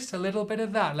bit of this, a little bit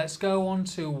of that. Let's go on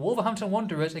to Wolverhampton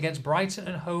Wanderers against Brighton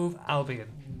and Hove Albion.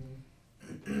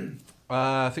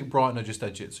 I think Brighton are just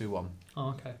edge it 2-1. Oh,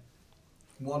 okay.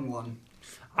 1-1.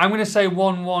 I'm going to say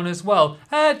 1-1 as well.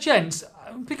 Gents,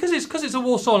 because it's a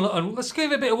Walsall, and let's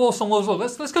give it a bit of Walsall as well.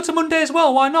 Let's go to Monday as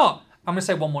well. Why not? I'm going to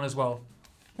say 1-1 as well.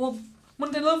 Well,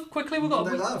 Monday Love, quickly.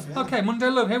 Monday Love, yeah. Okay, Monday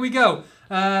Love, here we go.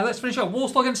 Let's finish up.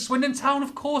 Walsall against Swindon Town,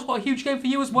 of course. What a huge game for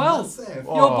you as well. Massive.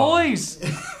 Your boys.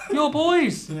 Your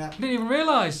boys. Yeah. Didn't even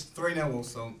realise. 3-0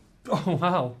 Walsall. Oh,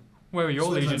 wow. Where are your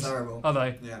Swindon legions? terrible. Are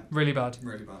they? Yeah. Really bad.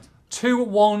 Really bad.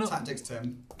 2-1. Tactics,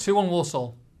 Tim. 2-1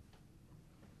 Walsall.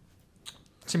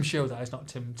 Tim Shield, that is not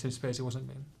Tim Spears, it wasn't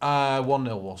me.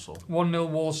 1-0 Walsall. 1-0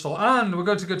 Walsall. And we're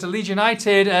going to go to Leeds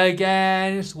United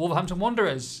against Wolverhampton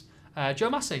Wanderers. Joe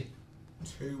Massey.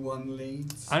 2-1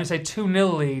 Leeds. I'm going to say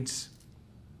 2-0 Leeds.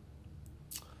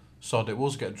 Sod, it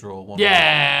was get a draw. 1-1.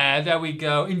 Yeah, there we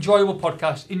go. Enjoyable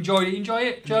podcast. Enjoy it,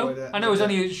 Joe? Enjoyed it. I know it was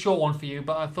only a short one for you,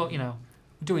 but I thought, we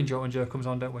do enjoy it when Joe comes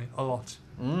on, don't we? A lot.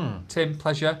 Tim,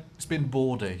 pleasure. It's been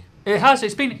bawdy. It has.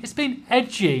 It's been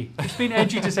edgy. It's been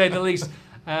edgy to say the least.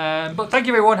 But thank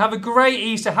you, everyone. Have a great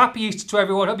Easter. Happy Easter to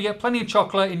everyone. Hope you get plenty of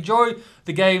chocolate. Enjoy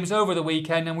the games over the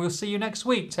weekend, and we'll see you next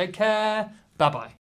week. Take care. Bye-bye.